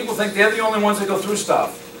so many people think they're the only ones that go through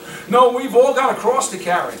stuff. No, we've all got a cross to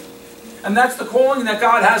carry. And that's the calling that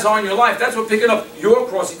God has on your life. That's what picking up your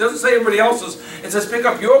cross. He doesn't say everybody else's. It says pick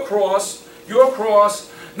up your cross,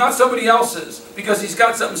 not somebody else's. Because He's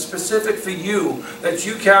got something specific for you that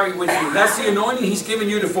you carry with you. That's the anointing He's given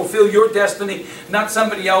you to fulfill your destiny, not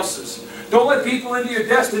somebody else's. Don't let people into your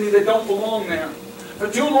destiny that don't belong there. For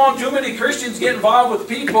too long, too many Christians get involved with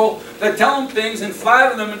people that tell them things and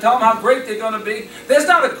flatter them and tell them how great they're going to be. There's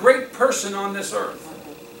not a great person on this earth.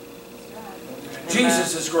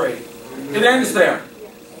 Jesus is great. It ends there.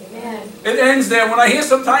 It ends there. When I hear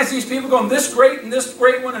sometimes these people going, this great and this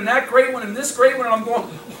great one and that great one and this great one, and I'm going,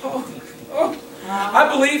 oh.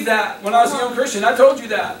 I believed that when I was a young Christian. I told you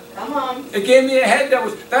that. Come on. It gave me a head that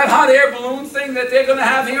was, that hot air balloon thing that they're going to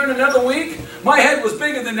have here in another week. My head was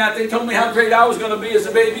bigger than that. They told me how great I was going to be as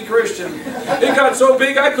a baby Christian. It got so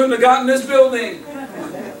big I couldn't have gotten this building.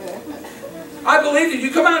 I believed it.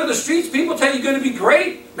 You come out of the streets, people tell you you're going to be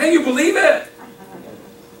great. Man, you believe it.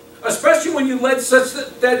 Especially when you led such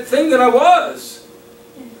that thing that I was.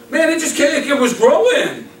 Man, it just came, it was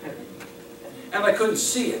growing. And I couldn't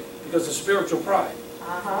see it because of spiritual pride.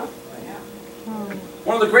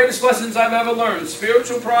 One of the greatest lessons I've ever learned,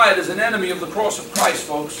 spiritual pride is an enemy of the cross of Christ,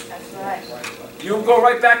 folks. That's right. You'll go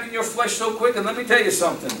right back in your flesh so quick, and let me tell you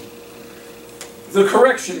something. The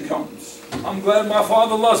correction comes. I'm glad my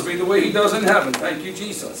Father loves me the way He does in heaven. Thank you,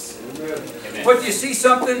 Jesus. Amen. But you see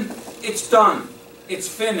something? It's done. It's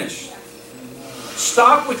finished.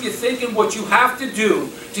 Stop with you thinking what you have to do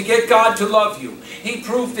to get God to love you. He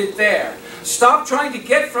proved it there. Stop trying to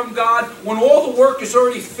get from God when all the work is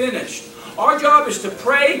already finished. Our job is to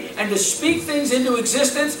pray and to speak things into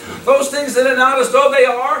existence. Those things that are not as though they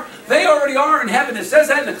already are in heaven. It says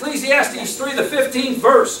that in Ecclesiastes 3, the 15th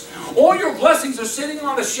verse. All your blessings are sitting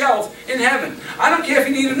on a shelf in heaven. I don't care if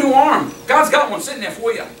you need a new arm. God's got one sitting there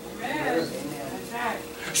for you.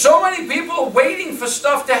 So many people are waiting for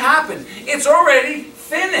stuff to happen. It's already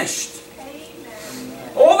finished.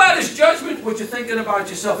 All that is judgment, what you're thinking about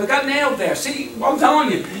yourself. It got nailed there. See, I'm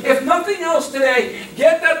telling you, if nothing else today,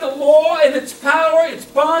 get that the law and its power, its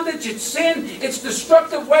bondage, its sin, its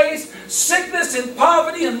destructive ways, sickness and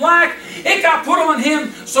poverty and lack, it got put on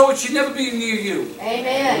Him so it should never be near you.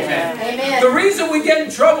 Amen. Amen. Amen. The reason we get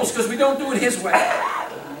in trouble is because we don't do it His way.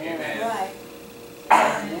 Right.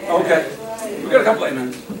 Okay. We got a couple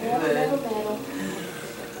amens. Metal.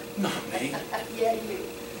 Not me. Yeah, you.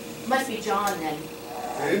 Must be John then.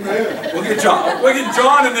 Amen. We'll get John. We'll get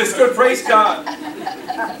John in this. Good, praise God.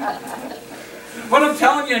 But I'm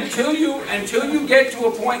telling you, until you get to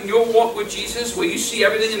a point in your walk with Jesus where you see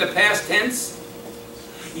everything in the past tense,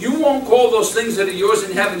 you won't call those things that are yours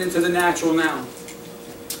in heaven into the natural now.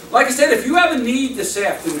 Like I said, if you have a need this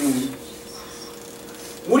afternoon,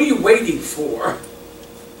 what are you waiting for?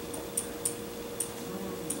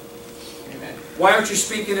 Amen. Why aren't you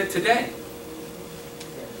speaking it today?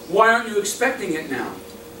 Why aren't you expecting it now?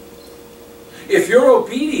 If you're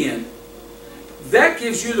obedient, that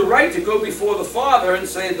gives you the right to go before the Father and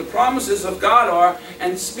say the promises of God are,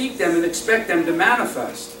 and speak them and expect them to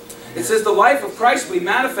manifest. It says the life of Christ will be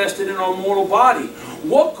manifested in our mortal body.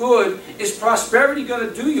 What good is prosperity going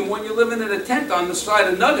to do you when you're living in a tent on the side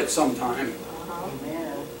of Nugget sometime?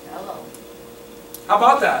 How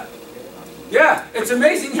about that? Yeah, it's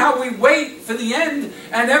amazing how we wait for the end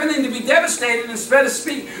and everything to be devastated instead of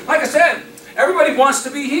speak. Like I said, everybody wants to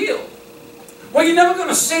be healed. Well, you're never going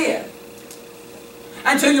to see it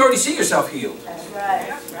until you already see yourself healed. That's right.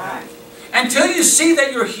 That's right. Until you see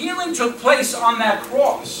that your healing took place on that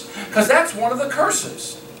cross. Because that's one of the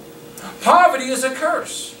curses. Poverty is a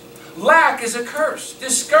curse. Lack is a curse.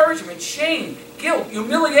 Discouragement, shame, guilt,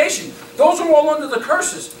 humiliation. Those are all under the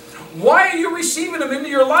curses. Why are you receiving them into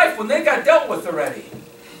your life when they got dealt with already?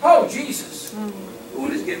 Oh, Jesus. Ooh,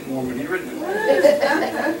 it is getting warm in here, isn't it?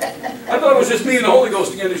 I thought it was just me and the Holy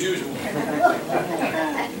Ghost again as usual.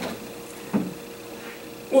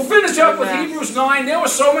 We'll finish up with Hebrews 9. There were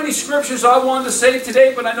so many scriptures I wanted to say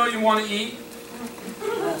today, but I know you want to eat.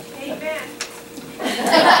 Amen.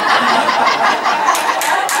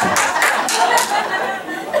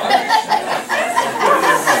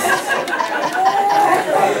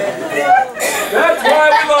 That's why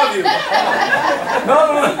we love you.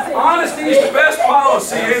 No, honesty is the best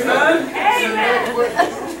policy, amen?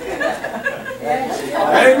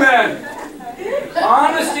 Amen.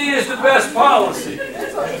 Honesty is the best policy.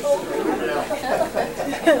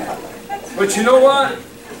 But you know what?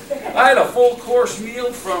 I had a full course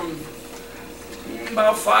meal from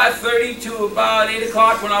about 5:30 to about 8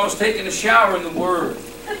 o'clock when I was taking a shower in the Word.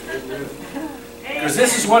 Because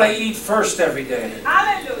this is what I eat first every day.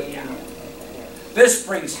 Hallelujah. This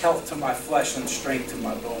brings health to my flesh and strength to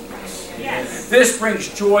my bones. Yes. This brings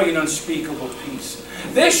joy and unspeakable peace.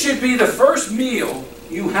 This should be the first meal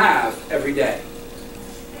you have every day.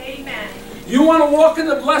 Amen. You want to walk in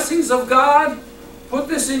the blessings of God? Put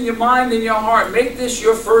this in your mind and your heart. Make this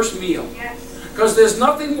your first meal. Yes. Because there's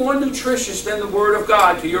nothing more nutritious than the Word of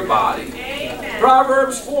God to your body. Amen.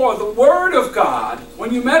 Proverbs 4, the Word of God,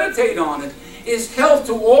 when you meditate on it, is health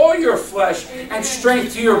to all your flesh and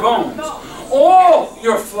strength to your bones. All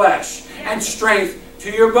your flesh and strength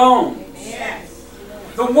to your bones. Yes.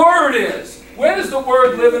 The Word is. Where does the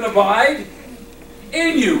Word live and abide?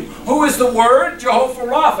 In you. Who is the Word? Jehovah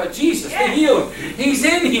Rapha, Jesus, the healer. He's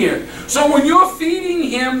in here. So when you're feeding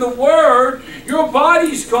Him the Word, your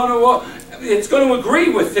body's going to agree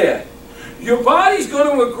with it. Your body's going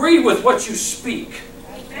to agree with what you speak.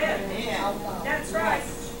 Amen. That's right.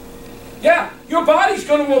 Yeah, your body's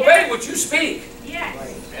going to obey what you speak. Yes.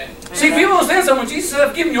 See, people understand that when Jesus said,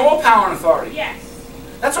 I've given you all power and authority. Yes.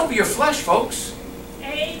 That's over your flesh, folks.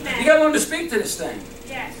 Amen. You got to learn to speak to this thing.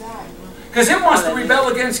 Yes. Because it wants to rebel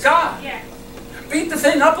against God. Yes. Beat the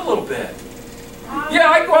thing up a little bit. Yeah,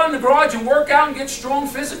 I go out in the garage and work out and get strong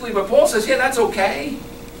physically, but Paul says, yeah, that's okay.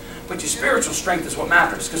 But your spiritual strength is what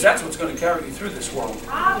matters, because that's what's going to carry you through this world.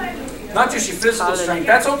 Hallelujah. Not just your physical strength.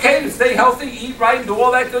 That's okay to stay healthy, eat right, and do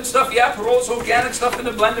all that good stuff. Yeah, put all this organic stuff in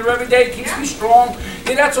the blender every day. It keeps me strong.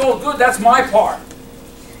 Yeah, that's all good. That's my part.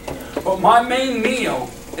 But my main meal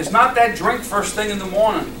is not that drink first thing in the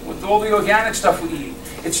morning with all the organic stuff we eat.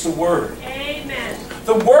 It's the Word. Amen.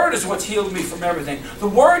 The Word is what's healed me from everything. The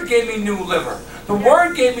Word gave me new liver. The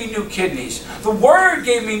Word gave me new kidneys. The Word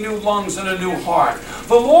gave me new lungs and a new heart.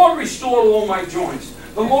 The Lord restored all my joints.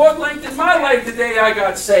 The Lord lengthened my life the day I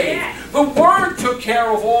got saved. The Word took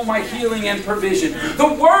care of all my healing and provision.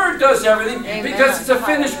 The Word does everything because it's a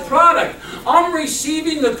finished product. I'm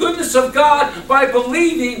receiving the goodness of God by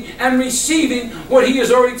believing and receiving what He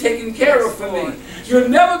has already taken care of for me. You're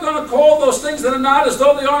never going to call those things that are not as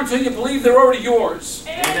though they are until you believe they're already yours.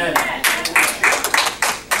 Amen.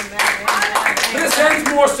 This ends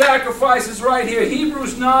more sacrifices right here.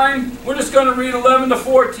 Hebrews 9. We're just going to read 11 to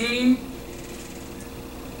 14.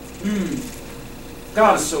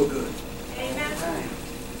 God is so good. Amen.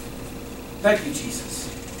 Thank you, Jesus.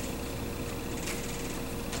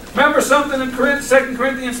 Remember something in 2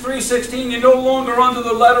 Corinthians 3:16. You're no longer under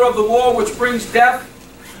the letter of the law which brings death,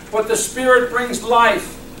 but the Spirit brings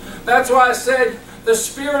life. That's why I said the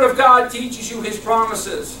Spirit of God teaches you His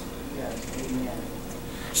promises.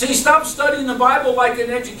 See, stop studying the Bible like an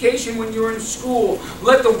education when you're in school.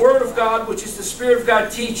 Let the Word of God, which is the Spirit of God,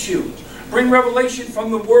 teach you. Bring revelation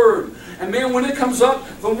from the Word. And man, when it comes up,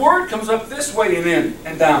 the Word comes up this way and in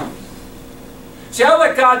and down. See, I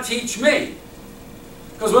let God teach me.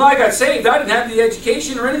 Because when I got saved, I didn't have the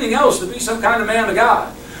education or anything else to be some kind of man of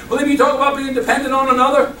God. Believe me, talk about being dependent on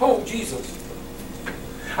another? Oh, Jesus.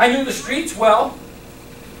 I knew the streets well,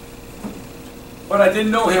 but I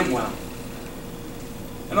didn't know Him well.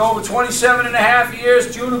 And over 27 and a half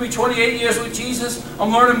years, June will be 28 years with Jesus,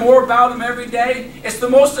 I'm learning more about Him every day. It's the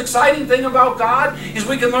most exciting thing about God, is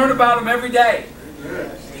we can learn about Him every day.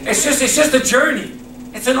 It's just a journey.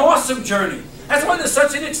 It's an awesome journey. That's why there's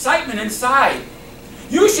such an excitement inside.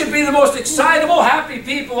 You should be the most excitable, happy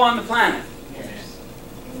people on the planet.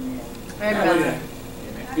 Amen.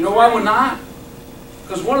 You know why we're not?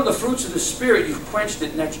 Because one of the fruits of the Spirit, you've quenched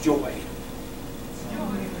it, and that's joy.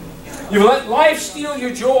 You let life steal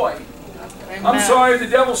your joy. Amen. I'm sorry, the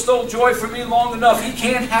devil stole joy from me long enough. He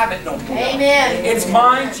can't have it no more. Amen. It's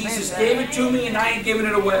mine. Jesus gave it to me, and I ain't giving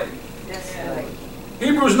it away. That's right.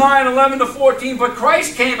 Hebrews 9:11-14. But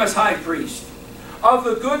Christ came as high priest of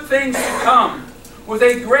the good things to come, with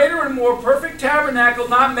a greater and more perfect tabernacle,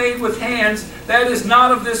 not made with hands, that is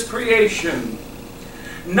not of this creation.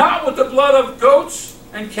 Not with the blood of goats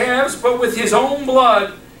and calves, but with His own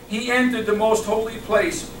blood, He entered the most holy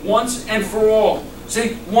place once and for all.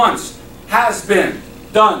 See, once, has been,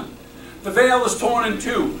 done. The veil is torn in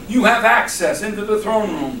two. You have access into the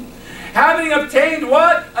throne room. Having obtained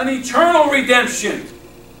what? An eternal redemption.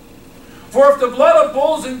 For if the blood of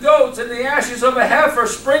bulls and goats and the ashes of a heifer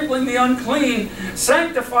sprinkling the unclean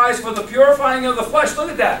sanctifies for the purifying of the flesh. Look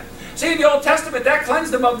at that. See, in the Old Testament, that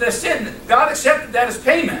cleansed them of their sin. God accepted that as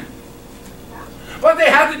payment. But they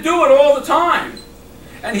had to do it all the time.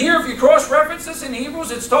 And here, if you cross-reference this in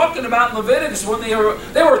Hebrews, it's talking about Leviticus when they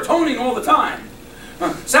were atoning all the time.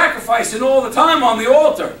 Sacrificing all the time on the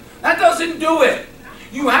altar. That doesn't do it.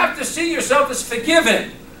 You have to see yourself as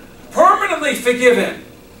forgiven. Permanently forgiven.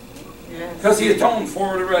 Because He atoned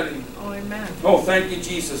for it already. Oh, amen. Oh, thank you,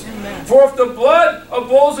 Jesus. Amen. For if the blood of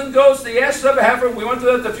bulls and goats, the ashes of a heifer, we went to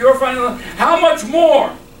that, the purifying of the, how much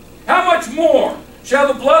more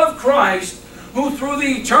shall the blood of Christ, who through the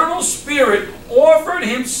eternal Spirit offered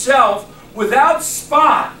Himself without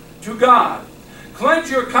spot to God,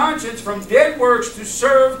 cleanse your conscience from dead works to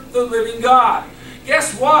serve the living God?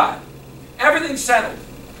 Guess what? Everything's settled.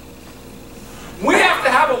 We have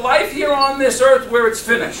to have a life here on this earth where it's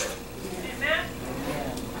finished. Amen.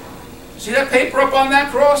 See that paper up on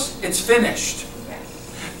that cross? It's finished.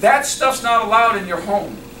 That stuff's not allowed in your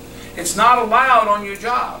home. It's not allowed on your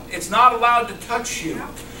job. It's not allowed to touch you.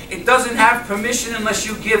 It doesn't have permission unless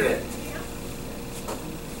you give it.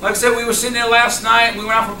 Like I said, we were sitting there last night, we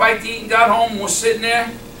went out for a bite to eat and got home and we're sitting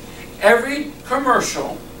there. Every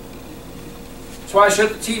commercial, that's why I shut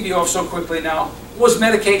the TV off so quickly now, was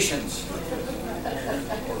medications.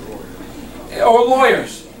 Or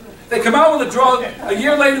lawyers. They come out with a drug, a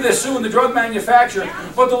year later they're suing the drug manufacturer,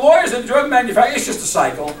 but the lawyers and the drug manufacturer, it's just a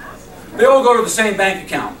cycle. They all go to the same bank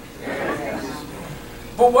account.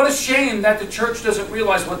 But what a shame that the church doesn't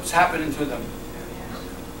realize what's happening to them.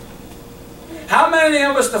 How many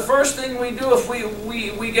of us, the first thing we do if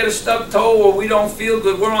we get a stubbed toe or we don't feel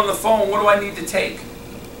good, we're on the phone, what do I need to take?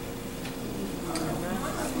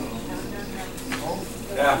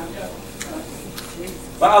 Yeah.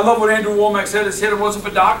 I love what Andrew Womack said. He said, if it wasn't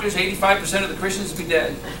for doctors, 85% of the Christians would be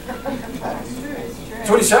dead. That's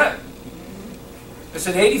what he said. He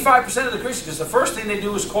said 85% of the Christians, because the first thing they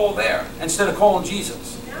do is call there, instead of calling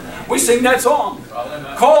Jesus. We sing that song.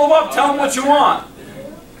 Call them up, tell them what you want.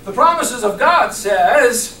 The promises of God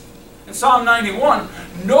says, in Psalm 91,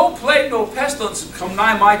 no plague, no pestilence come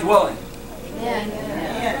nigh my dwelling.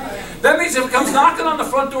 That means if it comes knocking on the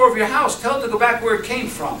front door of your house, tell it to go back where it came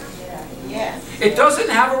from. It doesn't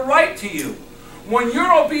have a right to you. When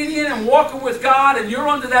you're obedient and walking with God and you're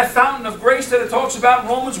under that fountain of grace that it talks about in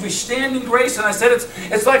Romans, we stand in grace, and I said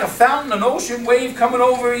it's like a fountain, an ocean wave coming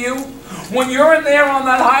over you. When you're in there on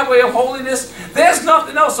that highway of holiness, there's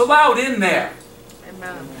nothing else allowed in there.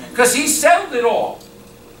 Because He settled it all.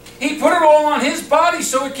 He put it all on His body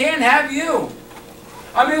so it can't have you.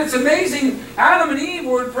 I mean, it's amazing. Adam and Eve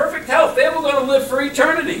were in perfect health. They were going to live for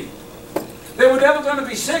eternity. They were never going to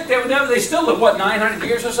be sick. They still lived, what, 900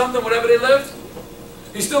 years or something, whatever they lived?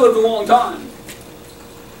 They still lived a long time.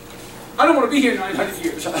 I don't want to be here 900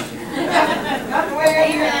 years.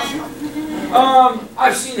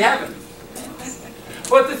 I've seen heaven.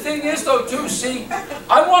 But the thing is, though, too, see,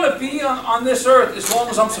 I want to be on this earth as long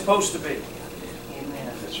as I'm supposed to be.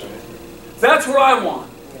 That's what I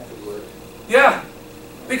want. Yeah.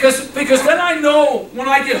 Because then I know when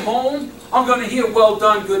I get home, I'm going to hear, well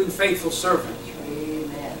done, good and faithful servant.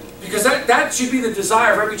 Amen. Because that should be the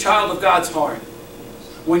desire of every child of God's heart.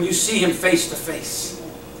 When you see Him face to face.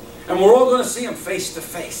 And we're all going to see Him face to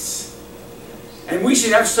face. And we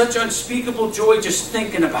should have such unspeakable joy just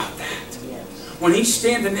thinking about that. Yes. When He's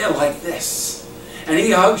standing there like this, and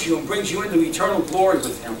He hugs you and brings you into eternal glory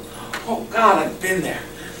with Him. Oh God, I've been there.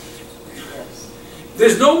 Yes.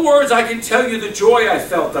 There's no words I can tell you the joy I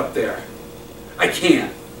felt up there. I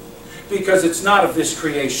can't. Because it's not of this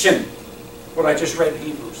creation. What I just read in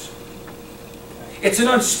Hebrews. It's an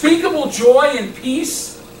unspeakable joy and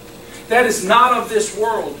peace that is not of this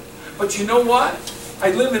world. But you know what?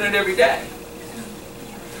 I live in it every day.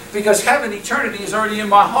 Because heaven, eternity is already in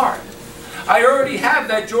my heart. I already have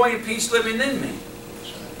that joy and peace living in me.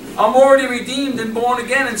 I'm already redeemed and born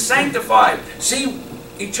again and sanctified. See,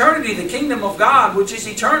 eternity, the kingdom of God, which is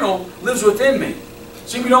eternal, lives within me.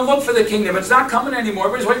 See, we don't look for the kingdom. It's not coming anymore.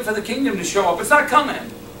 Everybody's waiting for the kingdom to show up. It's not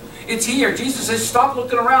coming. It's here. Jesus says, stop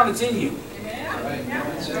looking around. It's in you.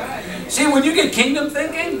 See, when you get kingdom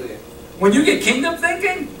thinking,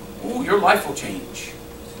 ooh, your life will change.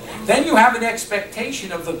 Then you have an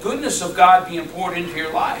expectation of the goodness of God being poured into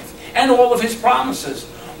your life and all of His promises.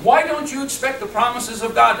 Why don't you expect the promises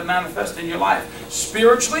of God to manifest in your life?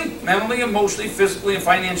 Spiritually, mentally, emotionally, physically, and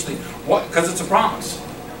financially. What? Because it's a promise.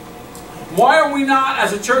 Why are we not,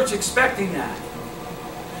 as a church, expecting that?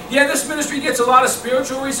 Yeah, this ministry gets a lot of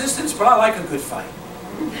spiritual resistance, but I like a good fight.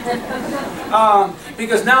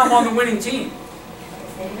 Because now I'm on the winning team.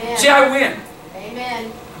 Amen. See, I win.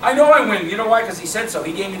 Amen. I know I win. You know why? Because He said so.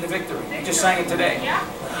 He gave me the victory. He just sang it today. Yeah.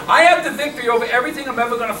 I have the victory over everything I'm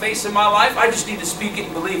ever going to face in my life. I just need to speak it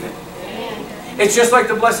and believe it. Amen. It's just like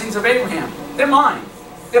the blessings of Abraham. They're mine.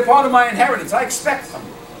 They're part of my inheritance. I expect them.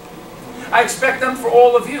 I expect them for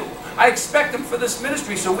all of you. I expect them for this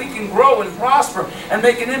ministry so we can grow and prosper and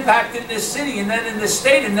make an impact in this city and then in this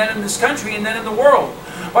state and then in this country and then in the world.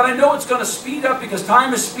 But I know it's going to speed up because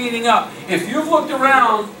time is speeding up. If you've looked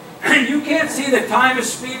around and you can't see that time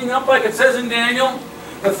is speeding up like it says in Daniel,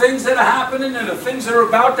 the things that are happening and the things that are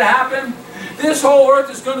about to happen, this whole earth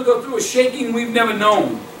is going to go through a shaking we've never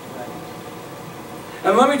known.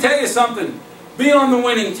 And let me tell you something. Be on the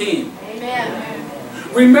winning team. Amen.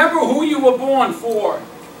 Remember who you were born for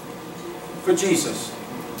Jesus.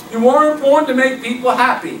 You weren't born to make people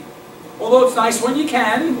happy. Although it's nice when you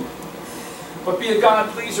can. But be a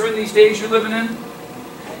God pleaser in these days you're living in.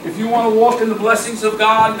 If you want to walk in the blessings of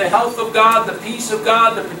God, the health of God, the peace of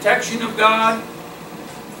God, the protection of God.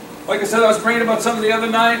 Like I said, I was praying about something the other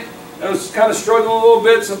night. I was kind of struggling a little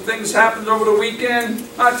bit. Some things happened over the weekend.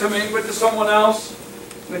 Not to me, but to someone else.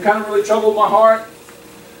 And it kind of really troubled my heart.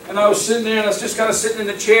 And I was sitting there and I was just kind of sitting in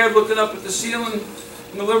the chair looking up at the ceiling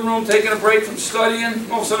in the living room, taking a break from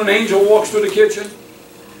studying. All of a sudden an angel walks through the kitchen,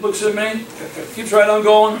 looks at me, keeps right on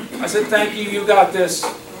going. I said, thank you, you got this.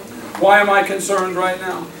 Why am I concerned right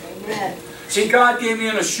now? Amen. See, God gave me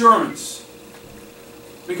an assurance.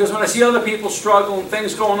 Because when I see other people struggle and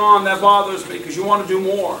things going on, that bothers me because you want to do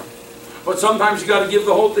more. But sometimes you got to give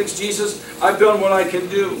the whole thing, Jesus, I've done what I can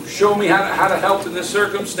do. Show me how to help in this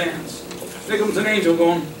circumstance. There comes an angel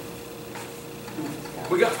going,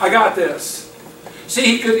 I got this.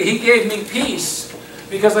 See, he gave me peace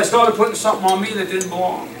because I started putting something on me that didn't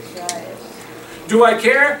belong. That's right. Do I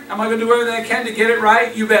care? Am I going to do everything I can to get it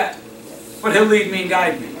right? You bet. But He'll lead me and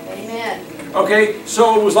guide me. Amen. Okay?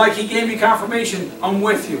 So it was like He gave me confirmation. I'm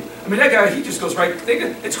with you. I mean, that guy, he just goes right.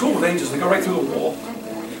 It's cool with angels. They go right through the wall.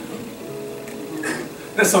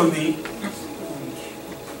 That's so neat.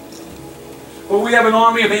 But we have an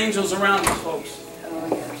army of angels around us, folks. Oh,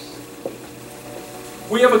 yes.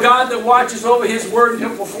 We have a God that watches over His word and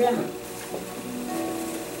He'll perform it.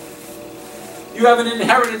 You have an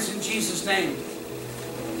inheritance in Jesus' name.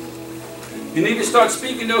 You need to start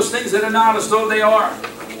speaking those things that are not as though they are.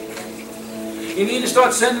 You need to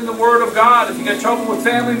start sending the word of God. If you got trouble with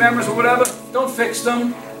family members or whatever, don't fix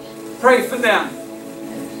them. Pray for them.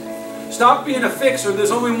 Stop being a fixer.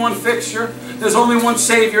 There's only one fixture. There's only one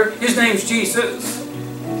Savior. His name's Jesus.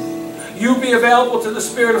 You be available to the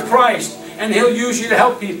Spirit of Christ, and He'll use you to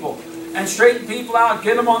help people and straighten people out,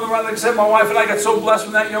 get them on the right. Like I said, my wife and I got so blessed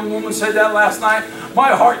when that young woman said that last night. My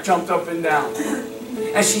heart jumped up and down.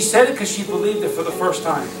 And she said it because she believed it for the first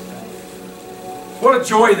time. What a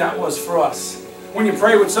joy that was for us. When you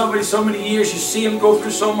pray with somebody so many years, you see them go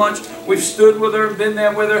through so much. We've stood with her, been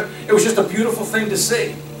there with her. It was just a beautiful thing to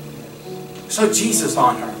see. So Jesus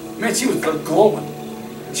on her. Man, she was glowing.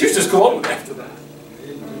 She was just glowing after that.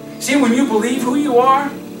 See, when you believe who you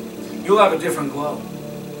are, you'll have a different glow.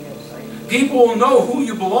 People will know who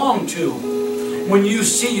you belong to When you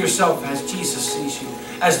see yourself as Jesus sees you,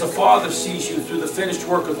 as the Father sees you through the finished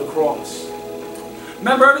work of the cross.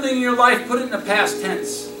 Remember, everything in your life, put it in the past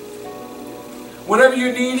tense. Whatever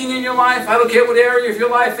you're needing in your life, I don't care what area of your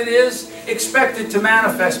life it is, expect it to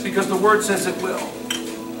manifest because the Word says it will.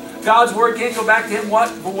 God's Word can't go back to Him,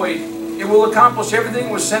 what? Void. It will accomplish everything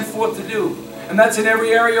it was sent forth to do. And that's in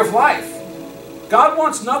every area of life. God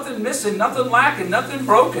wants nothing missing, nothing lacking, nothing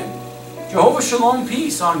broken. Jehovah Shalom,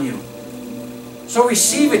 peace on you. So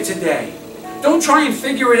receive it today. Don't try and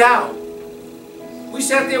figure it out. We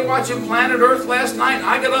sat there watching Planet Earth last night.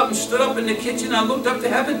 I got up and stood up in the kitchen. I looked up to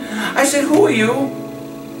heaven. I said, who are you?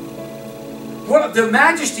 What the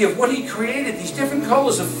majesty of what He created. These different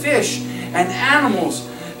colors of fish and animals.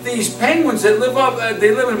 These penguins that live up,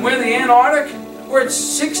 they live in where? The Antarctic? Where it's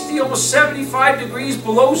 60, almost 75 degrees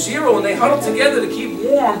below zero. And they huddle together to keep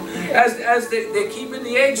warm as they're keeping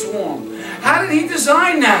the eggs warm. How did He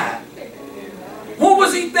design that? What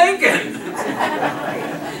was He thinking?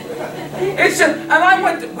 And I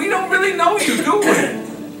went, we don't really know you, do we?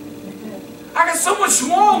 I got so much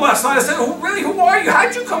smaller last night. I said, who are you?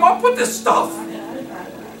 How'd you come up with this stuff?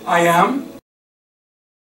 I am.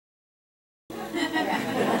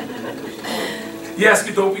 You ask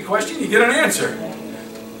a dopey question, you get an answer.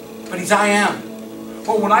 But He's I am.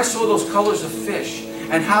 Well, when I saw those colors of fish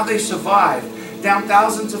and how they survive down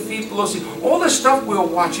thousands of feet below sea, all this stuff we were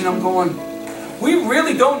watching, I'm going, we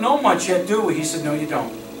really don't know much yet, do we? He said, no, you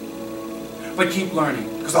don't. But keep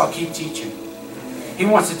learning, because I'll keep teaching. He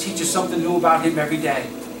wants to teach us something new about Him every day.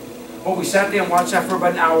 Well, we sat there and watched that for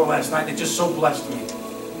about an hour last night. It just so blessed me.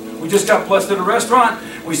 We just got blessed at a restaurant.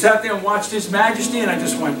 We sat there and watched His majesty, and I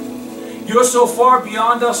just went, you're so far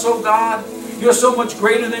beyond us, oh God. You're so much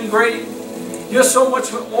greater than great. You're so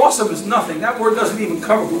much awesome as nothing. That word doesn't even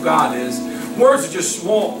cover who God is. Words are just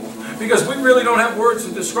small, because we really don't have words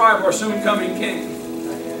to describe our soon-coming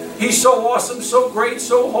King. He's so awesome, so great,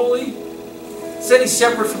 so holy. Said He's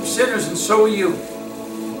separate from sinners, and so are you.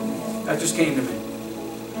 That just came to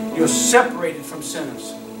me. You're separated from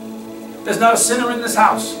sinners. There's not a sinner in this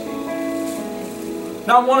house.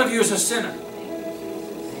 Not one of you is a sinner.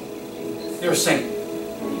 You're a saint.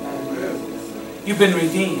 You've been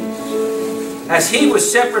redeemed. As He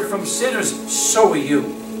was separate from sinners, so are you.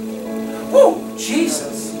 Whoa,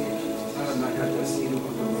 Jesus.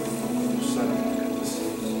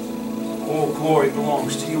 All glory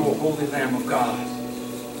belongs to you, O Holy Lamb of God.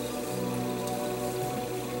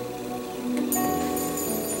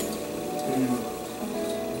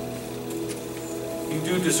 You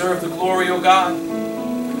do deserve the glory, O God,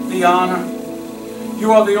 the honor.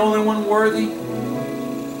 You are the only one worthy.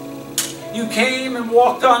 You came and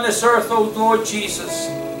walked on this earth, O Lord Jesus,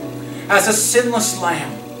 as a sinless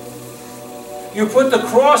lamb. You put the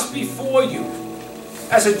cross before you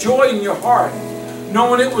as a joy in your heart,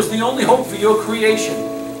 knowing it was the only hope for your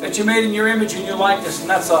creation that you made in your image and your likeness, and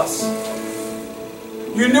that's us.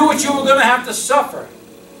 You knew what you were going to have to suffer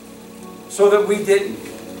so that we didn't.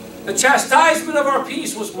 The chastisement of our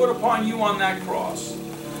peace was put upon you on that cross.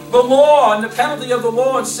 The law and the penalty of the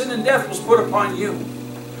law and sin and death was put upon you.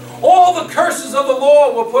 All the curses of the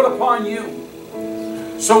law were put upon you.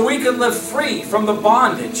 So we can live free from the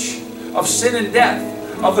bondage of sin and death,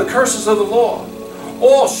 of the curses of the law.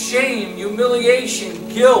 All shame, humiliation,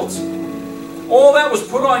 guilt, all that was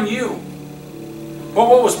put on you. But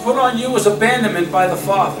what was put on you was abandonment by the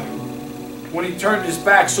Father when He turned His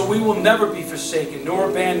back, so we will never be forsaken nor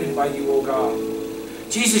abandoned by you, O God.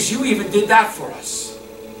 Jesus, you even did that for us.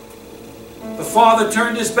 The Father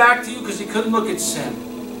turned His back to you because He couldn't look at sin.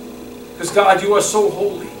 Because God, you are so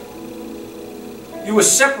holy. You were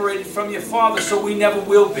separated from your Father, so we never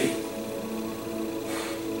will be.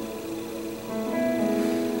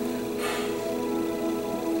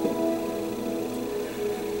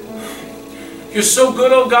 You're so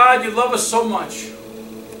good, oh God. You love us so much.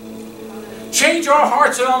 Change our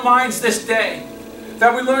hearts and our minds this day,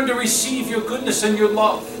 that we learn to receive your goodness and your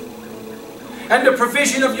love, and the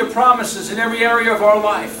provision of your promises in every area of our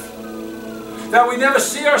life. That we never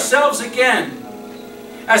see ourselves again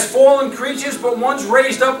as fallen creatures, but ones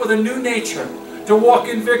raised up with a new nature to walk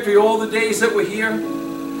in victory all the days that we're here.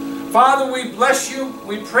 Father, we bless you,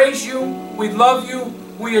 we praise you, we love you,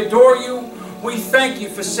 we adore you. We thank you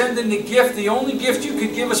for sending the gift, the only gift you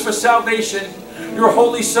could give us for salvation, your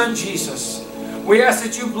Holy Son, Jesus. We ask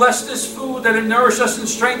that you bless this food, that it nourish us and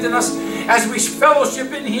strengthen us as we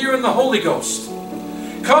fellowship in here in the Holy Ghost.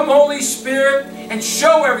 Come, Holy Spirit, and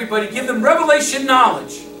show everybody, give them revelation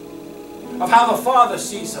knowledge of how the Father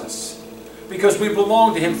sees us, because we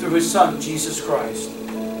belong to Him through His Son, Jesus Christ.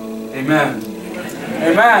 Amen.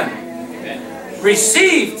 Amen.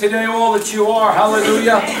 Receive today all that you are.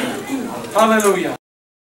 Hallelujah. Hallelujah.